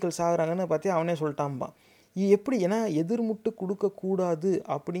இந்துக்கள் சாகுறாங்கன்னு பார்த்தியா அவனே சொல்லிட்டான்பான். எப்படி, ஏன்னா எதிர்முட்டு கொடுக்கக்கூடாது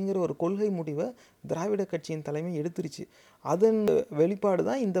அப்படிங்கிற ஒரு கொள்கை முடிவை திராவிட கட்சியின் தலைமை எடுத்துருச்சு. அதன் வெளிப்பாடு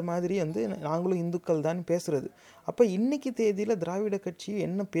தான் இந்த மாதிரி வந்து நாங்களும் இந்துக்கள் தான் பேசுகிறது. அப்போ இன்றைக்கி தேதியில் திராவிட கட்சி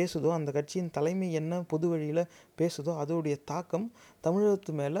என்ன பேசுதோ, அந்த கட்சியின் தலைமை என்ன பொது வழியில் பேசுதோ, அதோடைய தாக்கம்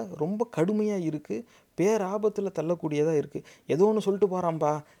தமிழகத்து மேலே ரொம்ப கடுமையாக இருக்குது, பேராபத்தில் தள்ளக்கூடியதாக இருக்குது. ஏதோ ஒன்று சொல்லிட்டு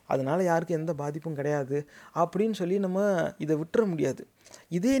போகிறான்பா, அதனால் யாருக்கும் எந்த பாதிப்பும் கிடையாது அப்படின்னு சொல்லி நம்ம இதை விட்டுற முடியாது.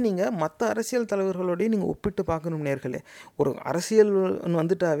 இதே நீங்கள் மற்ற அரசியல் தலைவர்களோடையும் நீங்கள் ஒப்பிட்டு பார்க்கணும் நேர்களே. ஒரு அரசியல்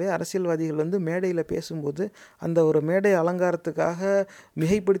வந்துட்டாவே அரசியல்வாதிகள் வந்து மேடையில் பேசும்போது அந்த ஒரு மேடை அலங்காரத்துக்காக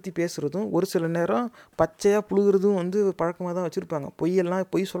மிகைப்படுத்தி பேசுகிறதும், ஒரு சில நேரம் பச்சையாக புழுகிறதும் வந்து பழக்கமாக தான் வச்சுருப்பாங்க.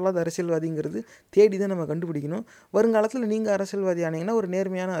 பொய் சொல்லாத அரசியல்வாதிங்கிறது தேடி தான் நம்ம கண்டுபிடிக்கணும். வருங்காலத்தில் நீங்கள் அரசியல்வாதி ஆனீங்கன்னா ஒரு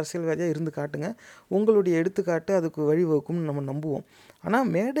நேர்மையான அரசியல்வாதியாக இருந்து காட்டுங்க, உங்களுடைய எடுத்துக்காட்டு அதுக்கு வழிவகுக்கும்னு நம்ம நம்புவோம். ஆனால்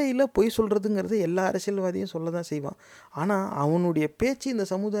மேடையில் பொய் சொல்கிறதுங்கிறது எல்லா அரசியல்வாதியும் சொல்ல தான் செய்வான். ஆனால் அவனுடைய பேச்சு இந்த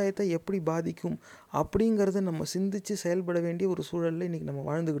சமுதாயத்தை எப்படி பாதிக்கும் அப்படிங்கிறத நம்ம சிந்தித்து செயல்பட வேண்டிய ஒரு சூழலில் இன்றைக்கி நம்ம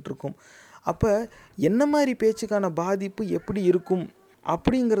வாழ்ந்துக்கிட்டு இருக்கோம். அப்போ என்ன மாதிரி பேச்சுக்கான பாதிப்பு எப்படி இருக்கும்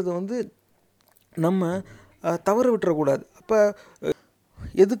அப்படிங்கிறத வந்து நம்ம தவற விட்டுறக்கூடாது. அப்போ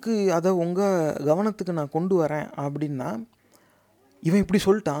எதுக்கு அதை உங்கள் கவனத்துக்கு நான் கொண்டு வரேன் அப்படின்னா, இவன் இப்படி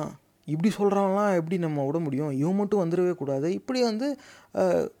சொல்லிட்டான், இப்படி சொல்கிறான்லாம் எப்படி நம்ம விட முடியும், இவன் மட்டும் வந்துடவே கூடாது. இப்படி வந்து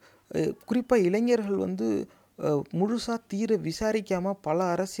குறிப்பாக இளைஞர்கள் வந்து முழுசாக தீர விசாரிக்காமல் பல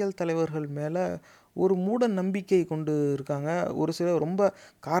அரசியல் தலைவர்கள் மேலே ஒரு மூட நம்பிக்கை கொண்டு இருக்காங்க. ஒரு சிலர் ரொம்ப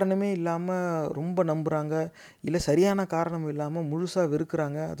காரணமே இல்லாமல் ரொம்ப நம்புகிறாங்க, இல்லை சரியான காரணம் இல்லாமல் முழுசாக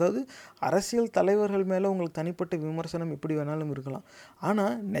வெறுக்கிறாங்க. அதாவது அரசியல் தலைவர்கள் மேலே உங்களுக்கு தனிப்பட்ட விமர்சனம் எப்படி வேணாலும் இருக்கலாம்,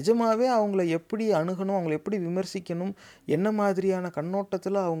 ஆனால் நிஜமாகவே அவங்கள எப்படி அணுகணும், அவங்கள எப்படி விமர்சிக்கணும், என்ன மாதிரியான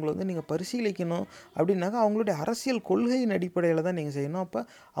கண்ணோட்டத்தில் அவங்கள வந்து நீங்கள் பரிசீலிக்கணும் அப்படின்னாக்கா அவங்களுடைய அரசியல் கொள்கையின் அடிப்படையில் தான் நீங்கள் செய்யணும். அப்போ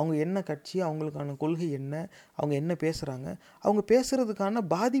அவங்க என்ன கட்சி, அவங்களுக்கான கொள்கை என்ன, அவங்க என்ன பேசுகிறாங்க, அவங்க பேசுகிறதுக்கான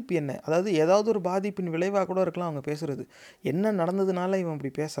பாதிப்பு என்ன, அதாவது ஏதாவது ஒரு பாதிப்பின் விளைவாக கூட இருக்கலாம் அவங்க பேசுகிறது. என்ன நடந்ததுனால இவன்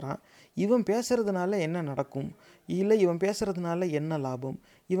இப்படி பேசுகிறான், இவன் பேசுகிறதுனால என்ன நடக்கும், இல்லை இவன் பேசுகிறதுனால என்ன லாபம்,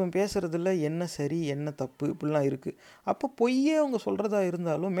 இவன் பேசுகிறதுல என்ன சரி என்ன தப்பு, இப்படிலாம் இருக்குது. அப்போ பொய்யே அவங்க சொல்கிறதா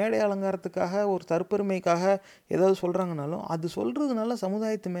இருந்தாலும், மேடை அலங்காரத்துக்காக ஒரு தற்பெருமைக்காக ஏதாவது சொல்கிறாங்கனாலும், அது சொல்கிறதுனால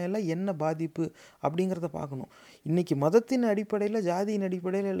சமுதாயத்து மேலே என்ன பாதிப்பு அப்படிங்கிறத பார்க்கணும். இன்றைக்கி மதத்தின் அடிப்படையில் ஜாதியின்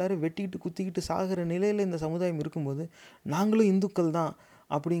அடிப்படையில் எல்லோரும் வெட்டிக்கிட்டு குத்திக்கிட்டு சாகிற நிலையில் இந்த சமுதாயம் இருக்கும்போது, நாங்களும் இந்துக்கள் தான்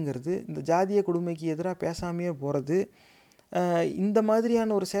அப்படிங்கிறது, இந்த ஜாதிய கொடுமைக்கு எதிராக பேசாமையே போகிறது, இந்த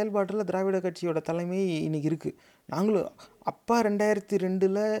மாதிரியான ஒரு செயல்பாட்டில் திராவிட கட்சியோட தலைமை இன்றைக்கி இருக்குது. நாங்களும் அப்பா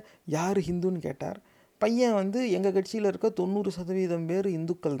 2002 யார் ஹிந்துன்னு கேட்டார், பையன் வந்து எங்கள் கட்சியில் இருக்க 90% பேர்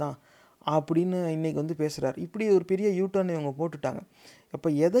இந்துக்கள் தான் அப்படின்னு இன்றைக்கி வந்து பேசுகிறார். இப்படி ஒரு பெரிய யூட்டர்ன் இவங்க போட்டுட்டாங்க. அப்போ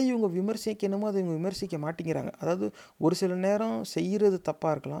எதை இவங்க விமர்சிக்கணுமோ அதை இவங்க விமர்சிக்க மாட்டேங்கிறாங்க. அதாவது ஒரு சில நேரம் செய்கிறது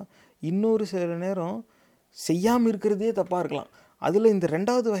தப்பாக இருக்கலாம், இன்னொரு சில நேரம் செய்யாமல் இருக்கிறதே தப்பாக இருக்கலாம். அதில் இந்த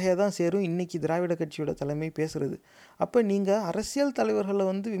 2வது வகையை தான் சேரும் இன்றைக்கி திராவிட கட்சியோட தலைமை பேசுகிறது. அப்போ நீங்கள் அரசியல் தலைவர்களை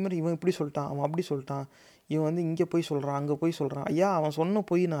வந்து இவன் இப்படி சொல்லிட்டான், அவன் அப்படி சொல்லிட்டான், இவன் வந்து இங்கே போய் சொல்கிறான், அங்கே போய் சொல்கிறான். ஐயா, அவன் சொன்ன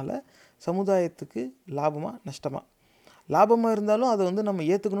பொய்னால் சமுதாயத்துக்கு லாபமாக நஷ்டமாக? லாபமாக இருந்தாலும் அதை வந்து நம்ம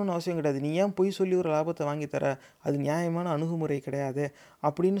ஏற்றுக்கணும்னு அவசியம் கிடையாது. நீ ஏன் பொய் சொல்லி ஒரு லாபத்தை வாங்கித்தர, அது நியாயமான அணுகுமுறை கிடையாது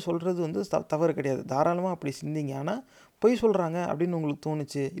அப்படின்னு சொல்கிறது வந்து தவறு கிடையாது. தாராளமாக அப்படி சிந்திங்க. ஆனால் பொய் சொல்கிறாங்க அப்படின்னு உங்களுக்கு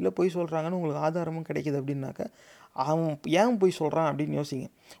தோணுச்சு, இல்லை பொய் சொல்கிறாங்கன்னு உங்களுக்கு ஆதாரமும் கிடைக்கிது அப்படின்னாக்க அவன் ஏன் பொய் சொல்கிறான் அப்படின்னு யோசிங்க.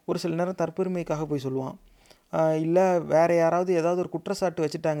 ஒரு சில நேரம் தற்பெருமைக்காக பொய் சொல்லுவான், இல்லை வேறு யாராவது ஏதாவது ஒரு குற்றச்சாட்டு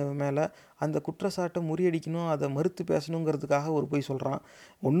வச்சுட்டாங்க மேலே, அந்த குற்றச்சாட்டை முறியடிக்கணும், அதை மறுத்து பேசணுங்கிறதுக்காக ஒரு பொய் சொல்கிறான்.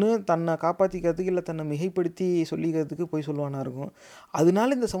 ஒன்று தன்னை காப்பாற்றிக்கிறதுக்கு இல்லை தன்னை மிகைப்படுத்தி சொல்லிக்கிறதுக்கு பொய் சொல்லுவானா இருக்கும்.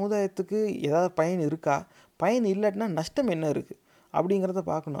 அதனால இந்த சமுதாயத்துக்கு ஏதாவது பயன் இருக்கா, பயன் இல்லாட்டினா நஷ்டம் என்ன இருக்குது அப்படிங்கிறத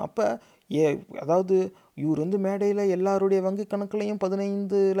பார்க்கணும். அப்போ அதாவது இவர் வந்து மேடையில் எல்லாருடைய வங்கி கணக்குலையும்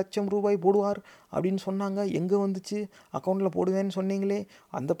 15 லட்சம் ரூபாய் போடுவார் அப்படின்னு சொன்னாங்க, எங்கே வந்துச்சு, அக்கௌண்ட்டில் போடுவேன்னு சொன்னீங்களே,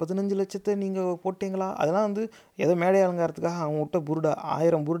 அந்த 15 லட்சத்தை நீங்கள் போட்டிங்களா? அதெல்லாம் வந்து ஏதோ மேடை அலங்காரத்துக்காக அவன் விட்ட புருடா,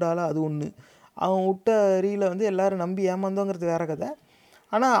 1000 புருடாவில் அது ஒன்று. அவன் விட்ட ரீலை வந்து எல்லோரும் நம்பி ஏமாந்தோங்கிறது வேறு கதை.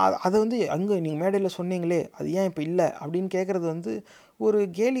 ஆனால் அதை வந்து அங்கே நீங்கள் மேடையில் சொன்னீங்களே அது ஏன் இப்போ இல்லை அப்படின்னு கேட்குறது வந்து ஒரு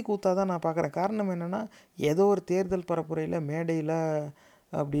கேலி கூத்தாக தான் நான் பார்க்குறேன். காரணம் என்னென்னா, ஏதோ ஒரு தேர்தல் பரப்புரையில் மேடையில்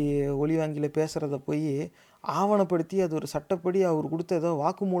அப்படி ஒலிவாங்கியில் பேசுகிறத போய் ஆவணப்படுத்தி அது ஒரு சட்டப்படி அவர் கொடுத்த ஏதோ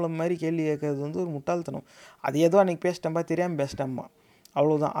வாக்குமூலம் மாதிரி கேள்வி கேட்கறது வந்து ஒரு முட்டாள்தனம். அது ஏதோ அன்றைக்கி பேசிட்டேன்பா, தெரியாமல் பேசிட்டேம்மா,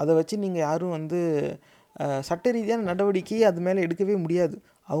 அவ்வளோதான். அதை வச்சு நீங்கள் யாரும் வந்து சட்ட ரீதியான நடவடிக்கையை அது மேலே எடுக்கவே முடியாது.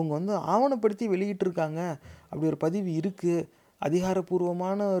 அவங்க வந்து ஆவணப்படுத்தி வெளியிட்டிருக்காங்க, அப்படி ஒரு பதிவு இருக்குது,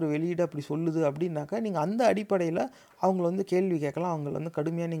 அதிகாரப்பூர்வமான ஒரு வெளியீடு அப்படி சொல்லுது அப்படின்னாக்கா நீங்கள் அந்த அடிப்படையில் அவங்கள வந்து கேள்வி கேட்கலாம், அவங்கள வந்து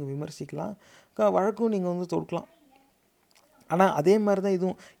கடுமையாக நீங்கள் விமர்சிக்கலாம், வழக்கும் நீங்கள் வந்து தொடுக்கலாம். ஆனால் அதே மாதிரி தான்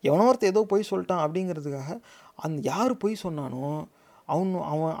இதுவும், எவனோ ஒருத்தர் ஏதோ பொய் சொல்லிட்டான் அப்படிங்கிறதுக்காக யார் பொய் சொன்னானோ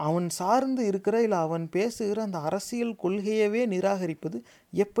அவன் சார்ந்து இருக்கிற இல்லை அவன் பேசுகிற அந்த அரசியல் கொள்கையவே நிராகரிப்பது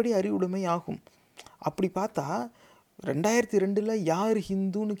எப்படி அறிவுடைமை ஆகும்? அப்படி பார்த்தா 2002 யார்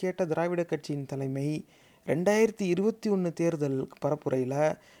ஹிந்துன்னு கேட்ட திராவிட கட்சியின் தலைமை 2021 தேர்தல் பரப்புரையில்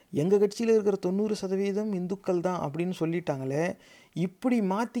எங்கள் கட்சியில் இருக்கிற 90% இந்துக்கள் தான் அப்படின்னு சொல்லிட்டாங்களே. இப்படி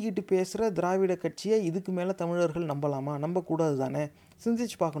மாற்றிக்கிட்டு பேசுகிற திராவிட கட்சியை இதுக்கு மேலே தமிழர்கள் நம்பலாமா? நம்பக்கூடாது தானே.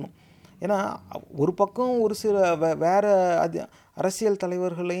 சிந்திச்சு பார்க்கணும். ஏன்னா ஒரு பக்கம் ஒரு சில வேறு அரசியல்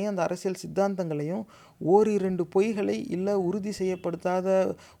தலைவர்களையும் அந்த அரசியல் சித்தாந்தங்களையும் ஓரிரண்டு பொய்களை இல்லை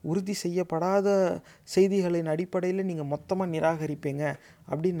உறுதி செய்யப்படாத செய்திகளின் அடிப்படையில் நீங்கள் மொத்தமாக நிராகரிப்பீங்க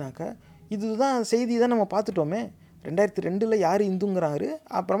அப்படின்னாக்க இதுதான் செய்தி தான் நம்ம பார்த்துட்டோமே. 2002 யார் இந்துங்கிறாரு,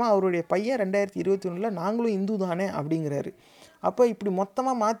 அப்புறமா அவருடைய பையன் 2021 நாங்களும் இந்து தானே அப்படிங்கிறாரு. அப்போ இப்படி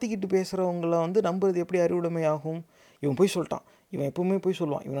மொத்தமாக மாற்றிக்கிட்டு பேசுகிறவங்கள வந்து நம்புறது எப்படி அறிவுடைமை ஆகும்? இவன் போய் சொல்லிட்டான், இவன் எப்பவுமே போய்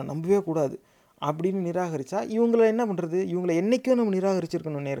சொல்லுவான், இவனை நம்பவே கூடாது அப்படின்னு நிராகரித்தா இவங்கள என்ன பண்ணுறது? இவங்களை என்றைக்கும் நம்ம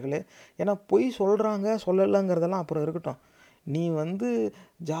நிராகரிச்சிருக்கணும் நேர்களே. ஏன்னா பொய் சொல்கிறாங்க சொல்லலைங்கிறதெல்லாம் அப்புறம் இருக்கட்டும். நீ வந்து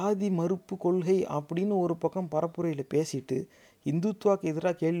ஜாதி மறுப்பு கொள்கை அப்படின்னு ஒரு பக்கம் பரப்புரையில் பேசிட்டு இந்துத்துவாக்கு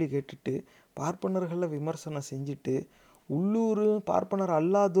எதிராக கேள்வி கேட்டுட்டு பார்ப்பனர்களை விமர்சனம் செஞ்சுட்டு உள்ளூர் பார்ப்பனர்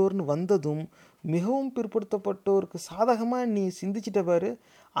அல்லாதோர்னு வந்ததும் மிகவும் பிற்படுத்தப்பட்டோருக்கு சாதகமாக நீ சிந்திச்சிட்ட பாரு,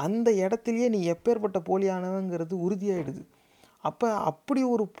 அந்த இடத்துலையே நீ எப்பேற்பட்ட போலியானவங்கிறது உறுதியாயிடுது. அப்போ அப்படி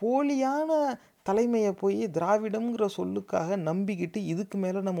ஒரு போலியான தலைமையை போய் திராவிடம்ங்கிற சொல்லுக்காக நம்பிக்கிட்டு இதுக்கு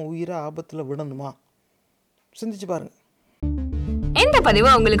மேலே நம்ம உயிரை ஆபத்தில் விடணுமா? சிந்திச்சு பாருங்க. இந்த பதிவு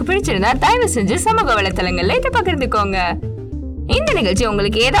உங்களுக்கு பிடிச்சிருந்தா தயவு செஞ்சு சமூக வலைத்தளங்கள்ல இதை பகிர்ந்துக்கோங்க. இந்த நிகழ்ச்சி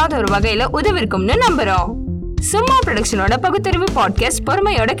உங்களுக்கு ஏதாவது ஒரு வகையில உதவிருக்கும்னு நம்புறோம். சும்மா ப்ரொடக்ஷனோட பகுத்தறிவு பாட்காஸ்ட்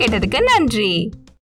பொறுமையோட கேட்டதுக்கு நன்றி.